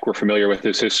know Mac. We're familiar with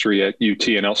his history at UT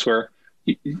and elsewhere.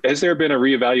 Has there been a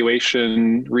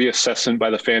reevaluation, reassessment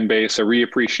by the fan base, a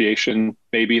reappreciation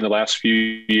maybe in the last few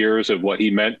years of what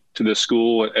he meant to the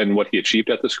school and what he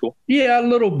achieved at the school? Yeah, a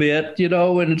little bit,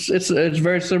 and it's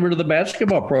very similar to the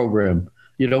basketball program.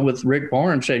 with Rick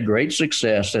Barnes had great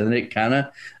success, and it kind of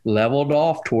leveled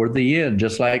off toward the end,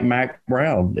 just like Mac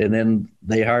Brown. And then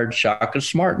they hired Shaka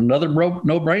Smart, another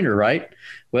no-brainer, right?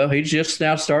 Well, he's just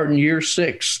now starting year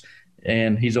 6,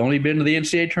 and he's only been to the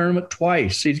NCAA tournament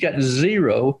twice. He's got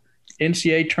 0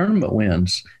 NCAA tournament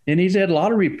wins, and he's had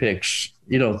lottery picks,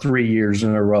 3 years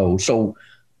in a row. So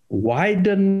why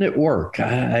doesn't it work?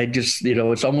 I just,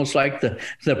 it's almost like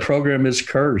the program is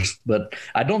cursed. But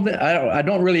I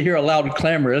don't really hear a loud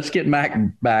clamor. Let's get Mac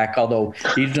back, although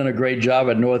he's done a great job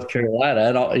at North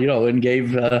Carolina, and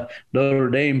gave Notre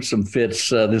Dame some fits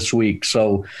this week.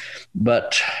 So,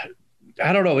 but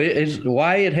I don't know.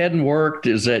 Why it hadn't worked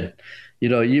is that,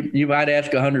 you might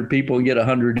ask 100 people and get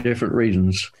 100 different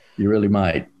reasons. You really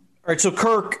might. All right. So,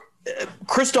 Kirk,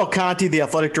 Chris Del Conte, the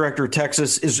athletic director of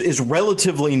Texas, is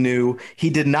relatively new. He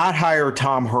did not hire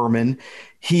Tom Herman.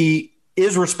 He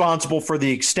is responsible for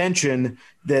the extension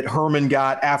that Herman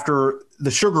got after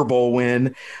the Sugar Bowl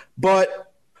win.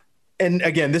 But, and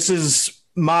again, this is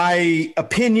my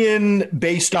opinion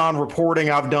based on reporting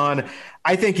I've done.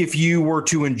 I think if you were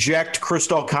to inject Chris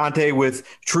Del Conte with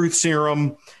truth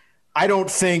serum, I don't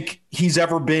think he's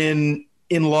ever been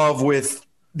in love with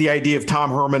the idea of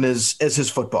Tom Herman as his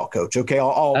football coach. Okay.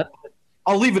 I'll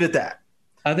leave it at that.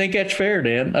 I think that's fair,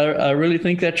 Dan. I really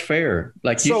think that's fair.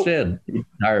 Like you said,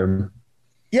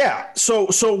 yeah.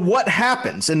 So what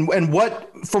happens and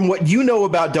what, from what you know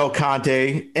about Del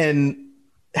Conte and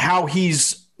how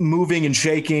he's moving and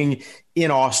shaking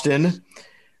in Austin,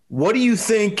 what do you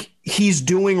think he's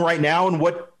doing right now? And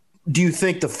what do you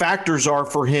think the factors are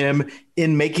for him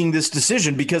in making this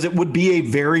decision? Because it would be a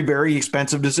very, very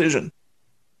expensive decision.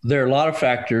 There are a lot of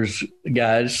factors,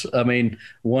 guys. I mean,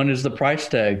 one is the price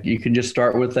tag. You can just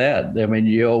start with that. I mean,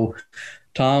 you owe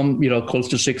Tom, close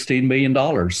to $16 million.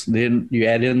 Then you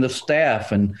add in the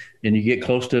staff and you get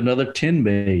close to another $10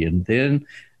 million. Then,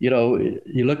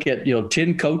 you look at,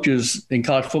 10 coaches in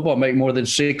college football make more than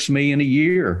 $6 million a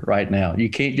year right now. You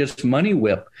can't just money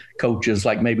whip coaches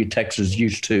like maybe Texas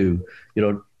used to,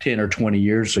 10 or 20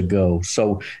 years ago.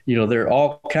 So, there are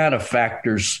all kind of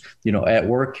factors, at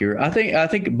work here. I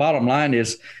think the bottom line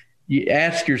is you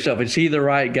ask yourself, is he the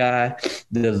right guy?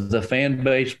 Does the fan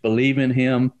base believe in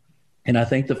him? And I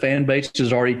think the fan base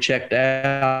is already checked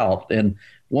out. And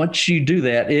once you do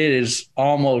that, it is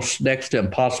almost next to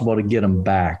impossible to get him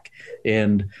back.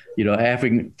 And,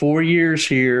 having 4 years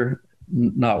here,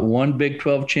 not one Big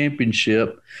 12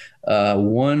 championship,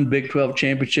 one Big 12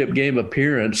 championship game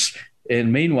appearance.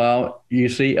 And meanwhile, you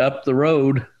see up the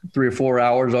road, 3 or 4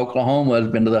 hours, Oklahoma has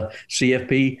been to the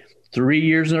CFP 3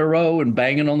 years in a row and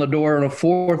banging on the door on a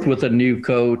 4th with a new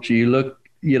coach. You look,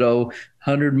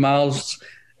 100 miles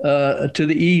to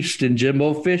the east, and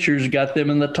Jimbo Fisher's got them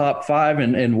in the top 5.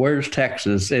 And where's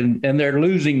Texas? And they're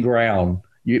losing ground.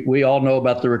 We all know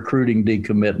about the recruiting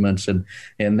decommitments,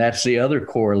 and that's the other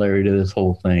corollary to this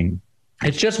whole thing.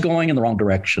 It's just going in the wrong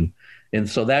direction. And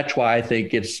so that's why I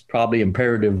think it's probably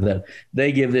imperative that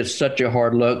they give this such a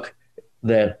hard look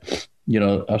that,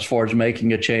 as far as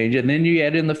making a change. And then you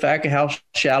add in the fact of how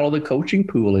shallow the coaching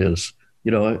pool is.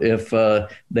 If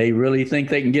they really think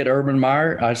they can get Urban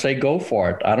Meyer, I say go for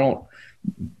it. I don't,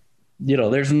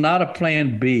 there's not a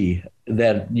plan B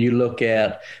that you look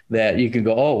at that you can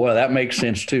go, oh, well, that makes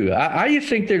sense too. I just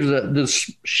think there's the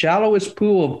shallowest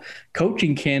pool of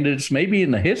coaching candidates maybe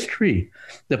in the history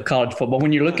of college football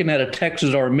when you're looking at a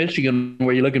Texas or a Michigan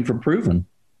where you're looking for proven.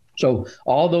 So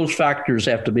all those factors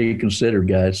have to be considered,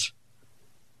 guys.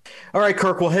 All right,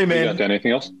 Kirk. Well, hey, man. You got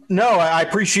anything else? No, I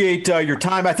appreciate your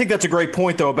time. I think that's a great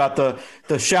point, though, about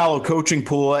the shallow coaching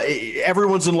pool.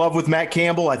 Everyone's in love with Matt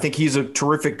Campbell. I think he's a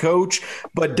terrific coach.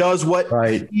 But does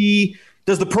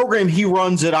the program he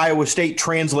runs at Iowa State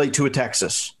translate to a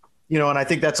Texas? And I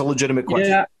think that's a legitimate question.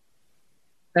 Yeah,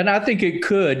 and I think it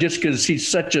could, just because he's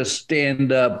such a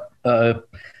stand-up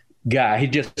guy. He's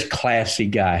just a classy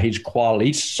guy. He's quality.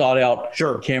 He sought out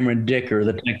Cameron Dicker,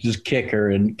 the Texas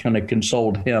kicker, and kind of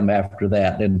consoled him after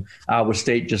that. And Iowa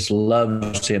State just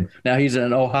loves him. Now he's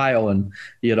an Ohioan,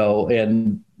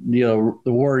 and the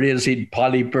word is he'd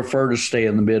probably prefer to stay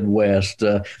in the Midwest.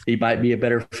 He might be a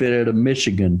better fit at a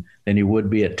Michigan than he would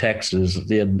be at Texas.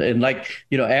 And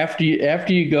after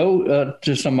you go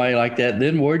to somebody like that,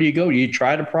 then where do you go? You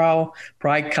try to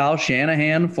pry Kyle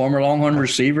Shanahan, former Longhorn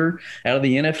receiver, out of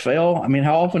the NFL. I mean,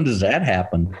 how often does that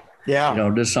happen?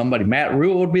 Yeah. Does somebody – Matt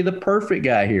Rule would be the perfect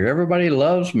guy here. Everybody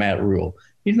loves Matt Rule.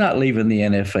 He's not leaving the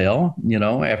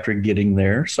NFL, after getting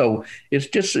there. So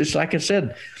it's like I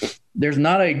said, there's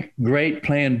not a great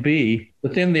plan B.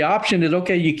 But then the option is,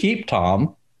 okay, you keep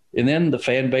Tom, and then the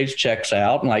fan base checks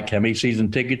out, and like how many season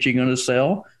tickets you're going to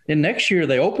sell. And next year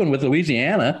they open with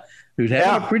Louisiana. who's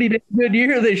having a pretty damn good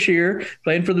year this year,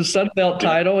 playing for the Sun Belt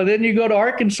title. And then you go to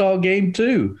Arkansas game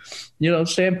 2.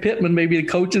 Sam Pittman may be the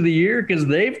coach of the year because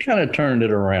they've kind of turned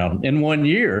it around in 1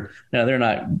 year. Now, they're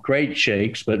not great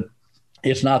shakes, but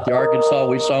it's not the Arkansas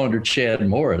we saw under Chad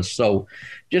Morris. So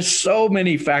just so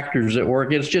many factors at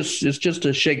work. It's just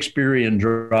a Shakespearean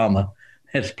drama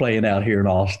that's playing out here in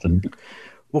Austin.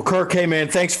 Well, Kirk, hey, man,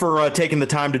 thanks for taking the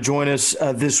time to join us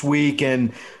this week.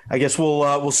 And I guess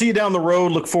we'll see you down the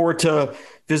road. Look forward to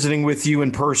visiting with you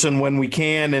in person when we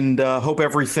can, and hope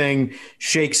everything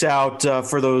shakes out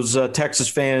for those Texas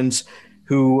fans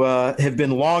who have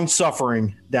been long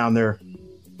suffering down there.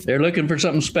 They're looking for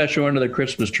something special under the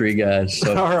Christmas tree, guys.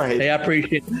 So, all right. Hey, I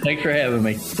appreciate it. Thanks for having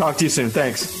me. Talk to you soon.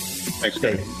 Thanks. Thanks,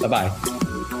 okay. Bye-bye.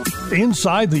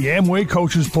 Inside the Amway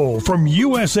Coaches Poll from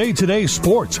USA Today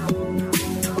Sports.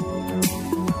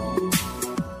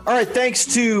 All right, thanks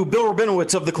to Bill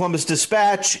Rabinowitz of the Columbus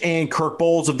Dispatch and Kirk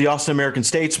Bohls of the Austin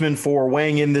American-Statesman for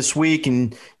weighing in this week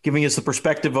and giving us the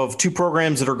perspective of two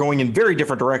programs that are going in very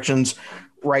different directions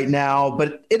right now.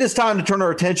 But it is time to turn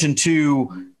our attention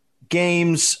to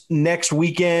games next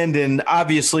weekend, and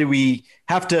obviously we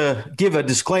have to give a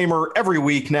disclaimer every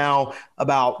week now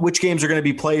about which games are going to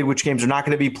be played, which games are not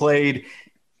going to be played.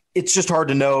 It's just hard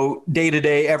to know. Day to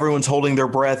day, everyone's holding their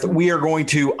breath. We are going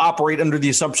to operate under the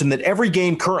assumption that every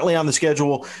game currently on the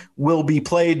schedule will be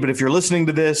played. But if you're listening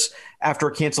to this after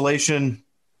a cancellation,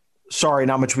 sorry,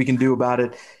 not much we can do about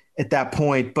it at that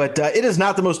point. But it is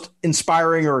not the most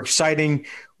inspiring or exciting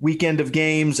weekend of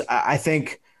games. I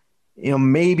think,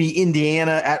 maybe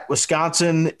Indiana at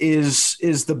Wisconsin is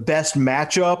the best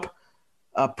matchup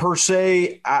per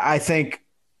se. I think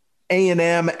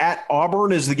A&M at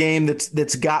Auburn is the game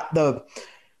that's got the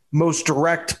most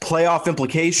direct playoff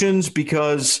implications,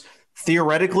 because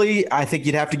theoretically, I think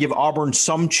you'd have to give Auburn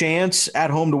some chance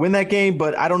at home to win that game,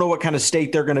 but I don't know what kind of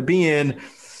state they're going to be in.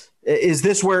 Is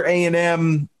this where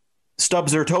A&M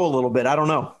stubs their toe a little bit? I don't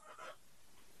know.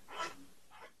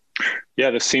 Yeah,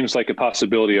 this seems like a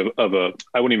possibility of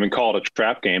I wouldn't even call it a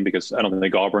trap game, because I don't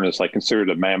think Auburn is considered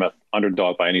a mammoth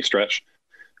underdog by any stretch.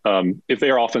 If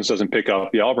their offense doesn't pick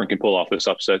up, the Auburn can pull off this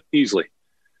upset easily.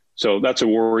 So that's a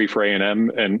worry for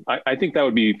A&M. And I think that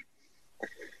would be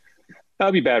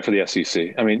bad for the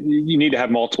SEC. I mean, you need to have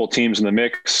multiple teams in the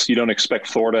mix. You don't expect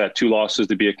Florida at 2 losses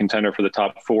to be a contender for the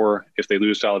top 4 if they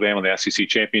lose to Alabama in the SEC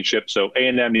championship. So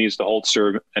A&M needs to hold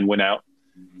serve and win out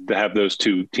to have those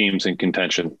 2 teams in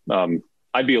contention.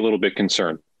 I'd be a little bit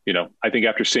concerned. I think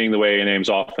after seeing the way A&M's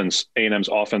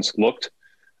offense looked,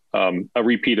 a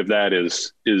repeat of that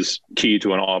is key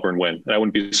to an Auburn win. And I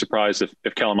wouldn't be surprised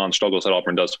if Kellerman struggles that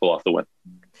Auburn does pull off the win.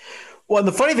 Well, and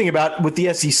the funny thing with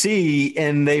the SEC,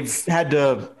 and they've had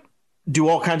to do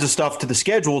all kinds of stuff to the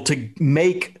schedule to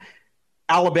make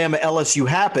Alabama LSU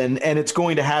happen, and it's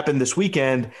going to happen this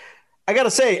weekend. I got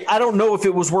to say, I don't know if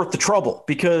it was worth the trouble,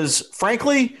 because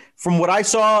frankly, from what I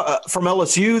saw from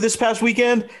LSU this past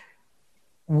weekend,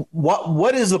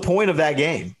 what is the point of that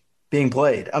game being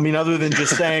played? I mean, other than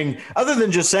just saying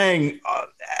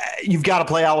you've got to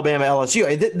play Alabama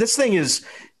LSU. This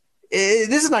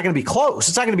is not going to be close.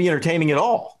 It's not going to be entertaining at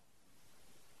all.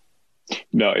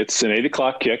 No, it's an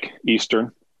 8:00 kick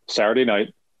Eastern Saturday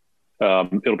night.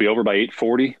 It'll be over by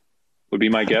 8:40 would be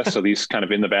my guess. So these kind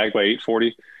of in the bag by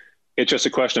 8:40. It's just a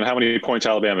question of how many points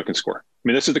Alabama can score. I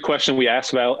mean, this is the question we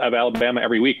ask of Alabama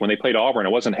every week. When they played Auburn,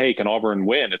 it wasn't, hey, can Auburn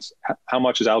win? It's how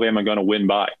much is Alabama going to win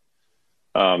by?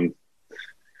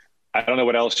 I don't know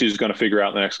what LSU is going to figure out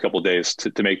in the next couple of days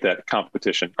to make that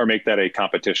competition, or make that a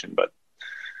competition. But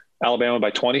Alabama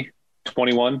by 20,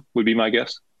 21 would be my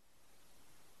guess.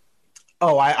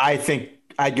 Oh, I think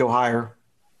I'd go higher.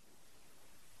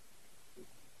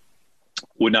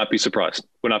 Would not be surprised.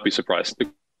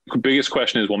 The biggest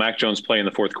question is, will Mac Jones play in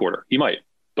the fourth quarter? He might,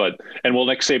 and will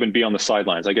Nick Saban be on the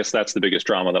sidelines? I guess that's the biggest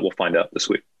drama that we'll find out this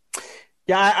week.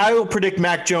 Yeah, I will predict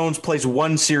Mac Jones plays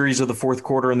 1 series of the fourth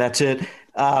quarter, and that's it.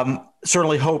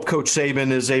 Certainly hope Coach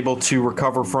Saban is able to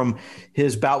recover from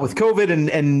his bout with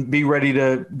COVID and be ready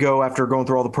to go after going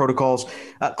through all the protocols.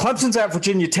 Clemson's at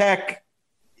Virginia Tech.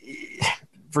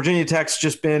 Virginia Tech's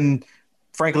just been,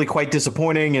 frankly, quite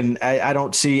disappointing, and I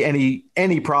don't see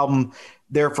any problem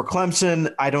there for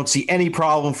Clemson. I don't see any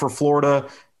problem for Florida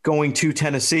going to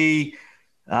Tennessee.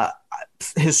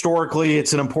 Historically,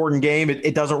 it's an important game.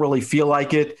 It doesn't really feel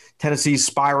like it. Tennessee's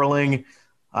spiraling.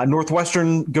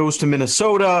 Northwestern goes to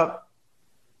Minnesota.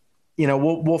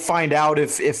 We'll find out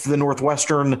if the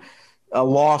Northwestern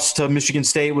loss to Michigan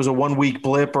State was a 1-week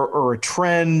blip or a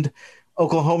trend.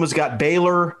 Oklahoma's got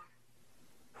Baylor.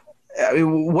 I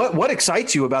mean, what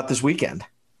excites you about this weekend?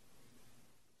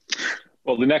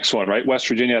 Well, the next one, right? West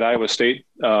Virginia at Iowa State.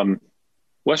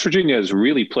 West Virginia has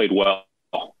really played well.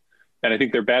 And I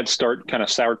think their bad start kind of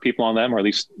soured people on them, or at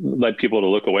least led people to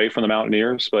look away from the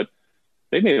Mountaineers. But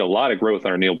they made a lot of growth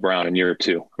under Neil Brown in year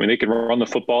two. I mean, they can run the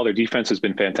football. Their defense has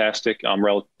been fantastic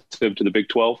relative to the Big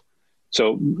 12.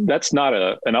 So that's not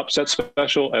an upset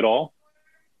special at all.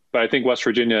 But I think West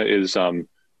Virginia is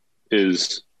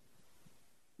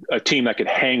a team that could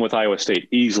hang with Iowa State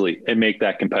easily and make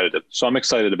that competitive. So I'm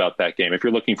excited about that game if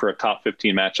you're looking for a top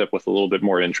 15 matchup with a little bit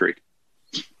more intrigue.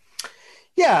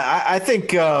 Yeah, I think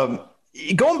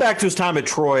going back to his time at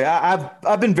Troy,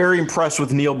 I've been very impressed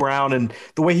with Neil Brown and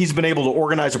the way he's been able to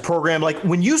organize a program. Like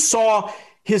when you saw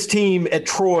his team at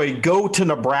Troy go to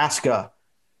Nebraska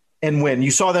and win, you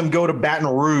saw them go to Baton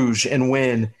Rouge and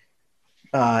win.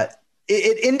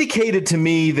 It indicated to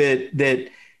me that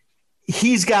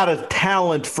he's got a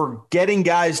talent for getting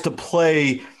guys to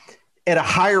play at a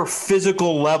higher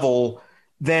physical level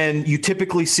than you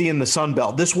typically see in the Sun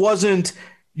Belt. This wasn't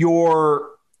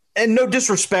and no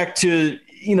disrespect to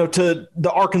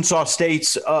the Arkansas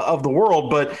States of the world,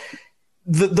 but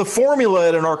the formula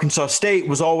at an Arkansas State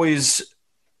was always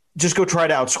just go try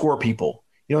to outscore people,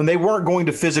 and they weren't going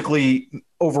to physically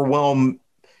overwhelm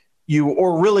you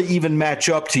or really even match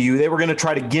up to you. They were going to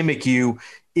try to gimmick you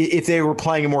if they were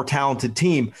playing a more talented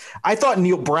team. I thought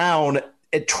Neil Brown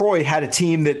at Troy had a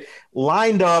team that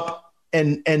lined up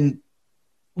and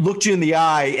looked you in the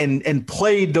eye and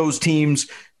played those teams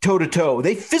toe to toe.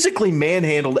 They physically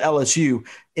manhandled LSU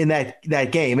in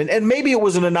that game. And maybe it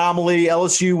was an anomaly.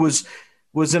 LSU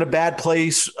was in a bad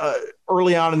place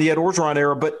early on in the Ed Orgeron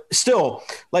era, but still,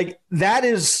 like, that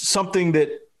is something that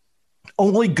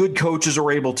only good coaches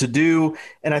are able to do.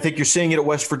 And I think you're seeing it at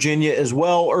West Virginia as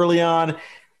well early on.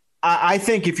 I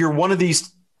think if you're one of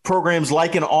these programs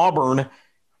like in Auburn,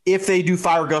 if they do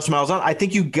fire Gus Malzahn, I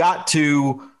think you got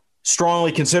to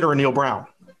strongly consider a Neil Brown.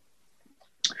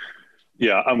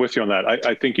 Yeah, I'm with you on that.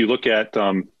 I think you look at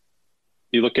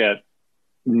 90%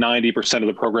 of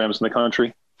the programs in the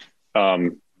country.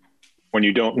 When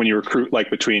you recruit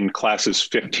like between classes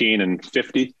 15 and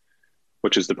 50,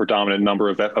 which is the predominant number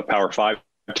of Power 5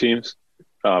 teams,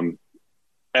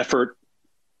 effort,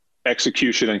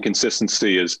 execution, and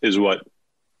consistency is what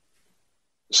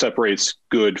separates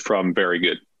good from very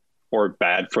good or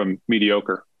bad from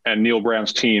mediocre. And Neil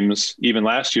Brown's teams, even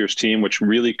last year's team, which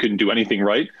really couldn't do anything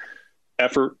right,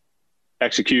 effort,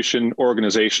 execution,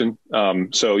 organization.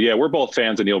 So yeah, we're both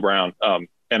fans of Neil Brown.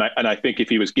 And I think if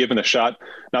he was given a shot,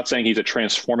 not saying he's a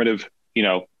transformative,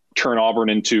 turn Auburn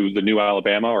into the new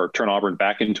Alabama or turn Auburn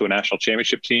back into a national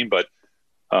championship team. But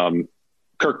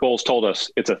Kirk Bohls told us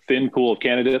it's a thin pool of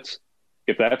candidates.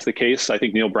 If that's the case, I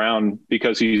think Neil Brown,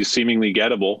 because he's seemingly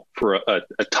gettable for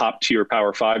a top tier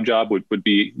Power 5 job, would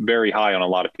be very high on a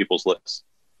lot of people's lists.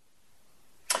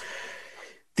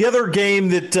 The other game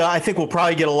that I think will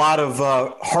probably get a lot of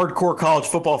hardcore college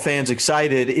football fans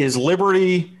excited is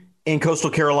Liberty and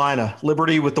Coastal Carolina.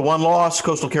 Liberty with the one loss,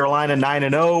 Coastal Carolina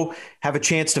 9-0, have a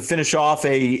chance to finish off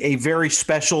a very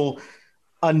special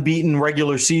unbeaten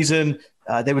regular season.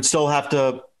 They would still have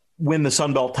to win the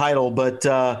Sun Belt title, but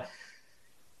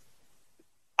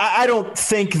I don't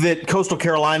think that Coastal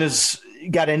Carolina's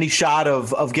got any shot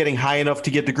of getting high enough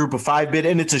to get the Group of 5 bid.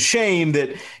 And it's a shame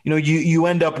that, you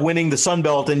end up winning the Sun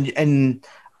Belt and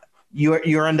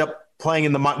you end up playing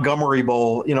in the Montgomery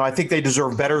Bowl. I think they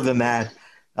deserve better than that.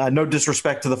 No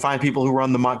disrespect to the fine people who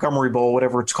run the Montgomery Bowl,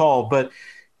 whatever it's called. But,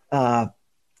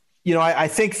 I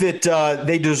think that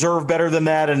they deserve better than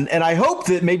that. And I hope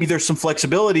that maybe there's some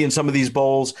flexibility in some of these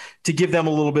bowls to give them a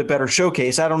little bit better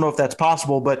showcase. I don't know if that's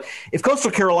possible, but if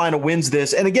Coastal Carolina wins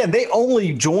this, and again, they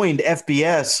only joined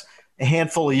FBS a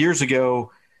handful of years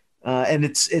ago, and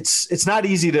it's not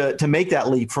easy to make that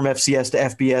leap from FCS to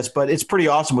FBS, but it's pretty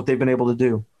awesome what they've been able to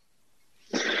do.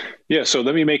 Yeah, so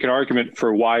let me make an argument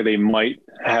for why they might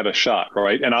have a shot,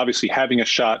 right? And obviously having a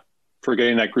shot for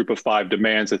getting that Group of 5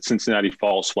 demands that Cincinnati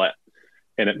falls flat.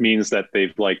 And it means that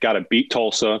they've got to beat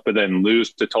Tulsa, but then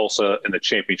lose to Tulsa in the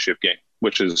championship game,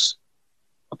 which is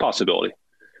a possibility.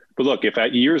 But look, if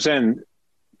at year's end,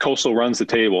 Coastal runs the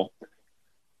table,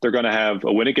 they're going to have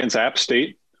a win against App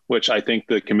State, which I think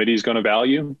the committee is going to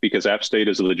value because App State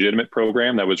is a legitimate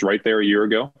program that was right there a year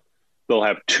ago. They'll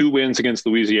have 2 wins against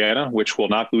Louisiana, which will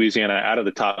knock Louisiana out of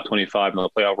the top 25 in the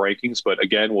playoff rankings, but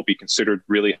again, will be considered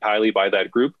really highly by that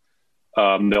group.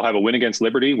 They'll have a win against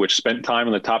Liberty, which spent time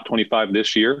in the top 25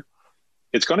 this year.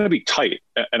 It's going to be tight.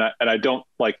 And I don't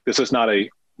this is not a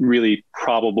really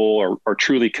probable or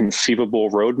truly conceivable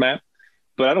roadmap,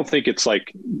 but I don't think it's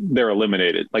they're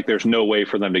eliminated. There's no way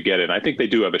for them to get in. I think they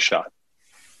do have a shot.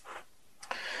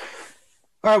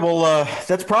 All right, well,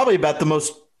 that's probably about the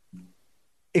most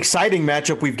exciting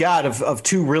matchup we've got of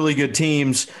two really good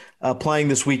teams playing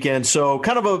this weekend. So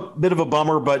kind of a bit of a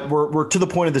bummer, but we're to the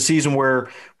point of the season where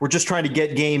we're just trying to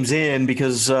get games in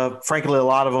because, frankly, a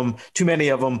lot of them, too many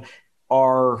of them,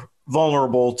 are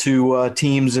vulnerable to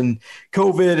teams and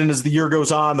COVID. And as the year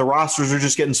goes on, the rosters are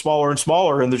just getting smaller and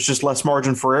smaller, and there's just less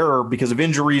margin for error because of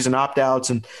injuries and opt-outs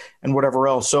and whatever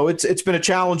else. So it's been a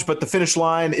challenge, but the finish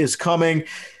line is coming.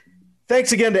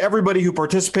 Thanks again to everybody who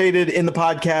participated in the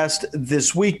podcast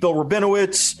this week. Bill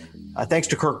Rabinowitz, thanks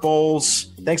to Kirk Bohls.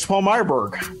 Thanks to Paul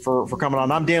Myerberg for coming on.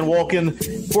 I'm Dan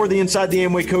Wolken for the Inside the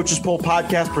Amway Coaches Poll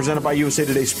podcast presented by USA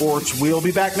Today Sports. We'll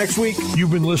be back next week.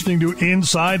 You've been listening to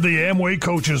Inside the Amway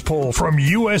Coaches Poll from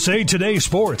USA Today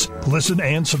Sports. Listen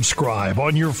and subscribe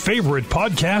on your favorite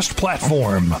podcast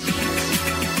platform.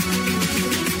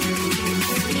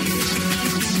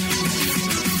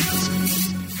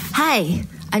 Hi,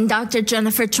 I'm Dr.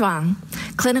 Jennifer Chuang,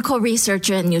 clinical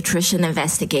researcher and nutrition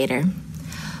investigator.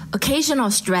 Occasional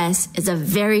stress is a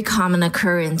very common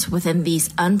occurrence within these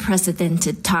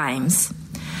unprecedented times.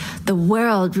 The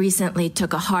world recently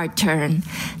took a hard turn.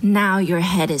 Now your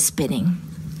head is spinning.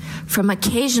 From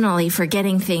occasionally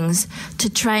forgetting things to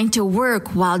trying to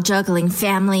work while juggling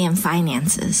family and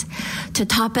finances. To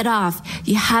top it off,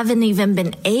 you haven't even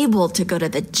been able to go to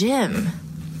the gym.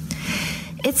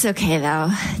 It's okay though.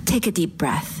 Take a deep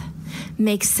breath.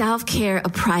 Make self-care a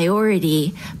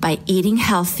priority by eating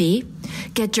healthy,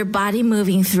 get your body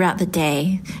moving throughout the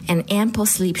day, and ample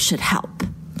sleep should help.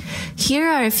 Here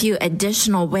are a few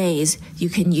additional ways you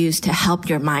can use to help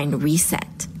your mind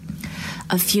reset.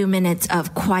 A few minutes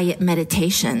of quiet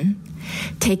meditation,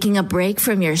 taking a break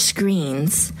from your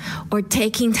screens, or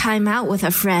taking time out with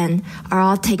a friend are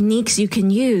all techniques you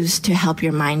can use to help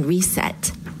your mind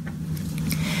reset.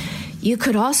 You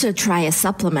could also try a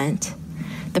supplement.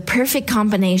 The perfect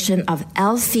combination of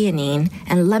L-theanine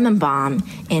and lemon balm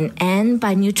in N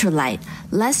by Nutrilite,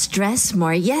 less stress,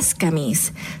 more yes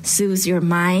gummies, soothes your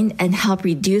mind and help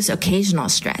reduce occasional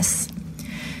stress.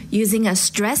 Using a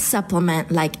stress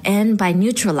supplement like N by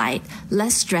Nutrilite,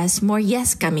 less stress, more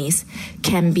yes gummies,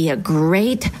 can be a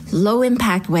great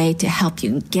low-impact way to help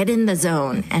you get in the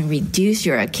zone and reduce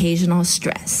your occasional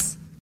stress.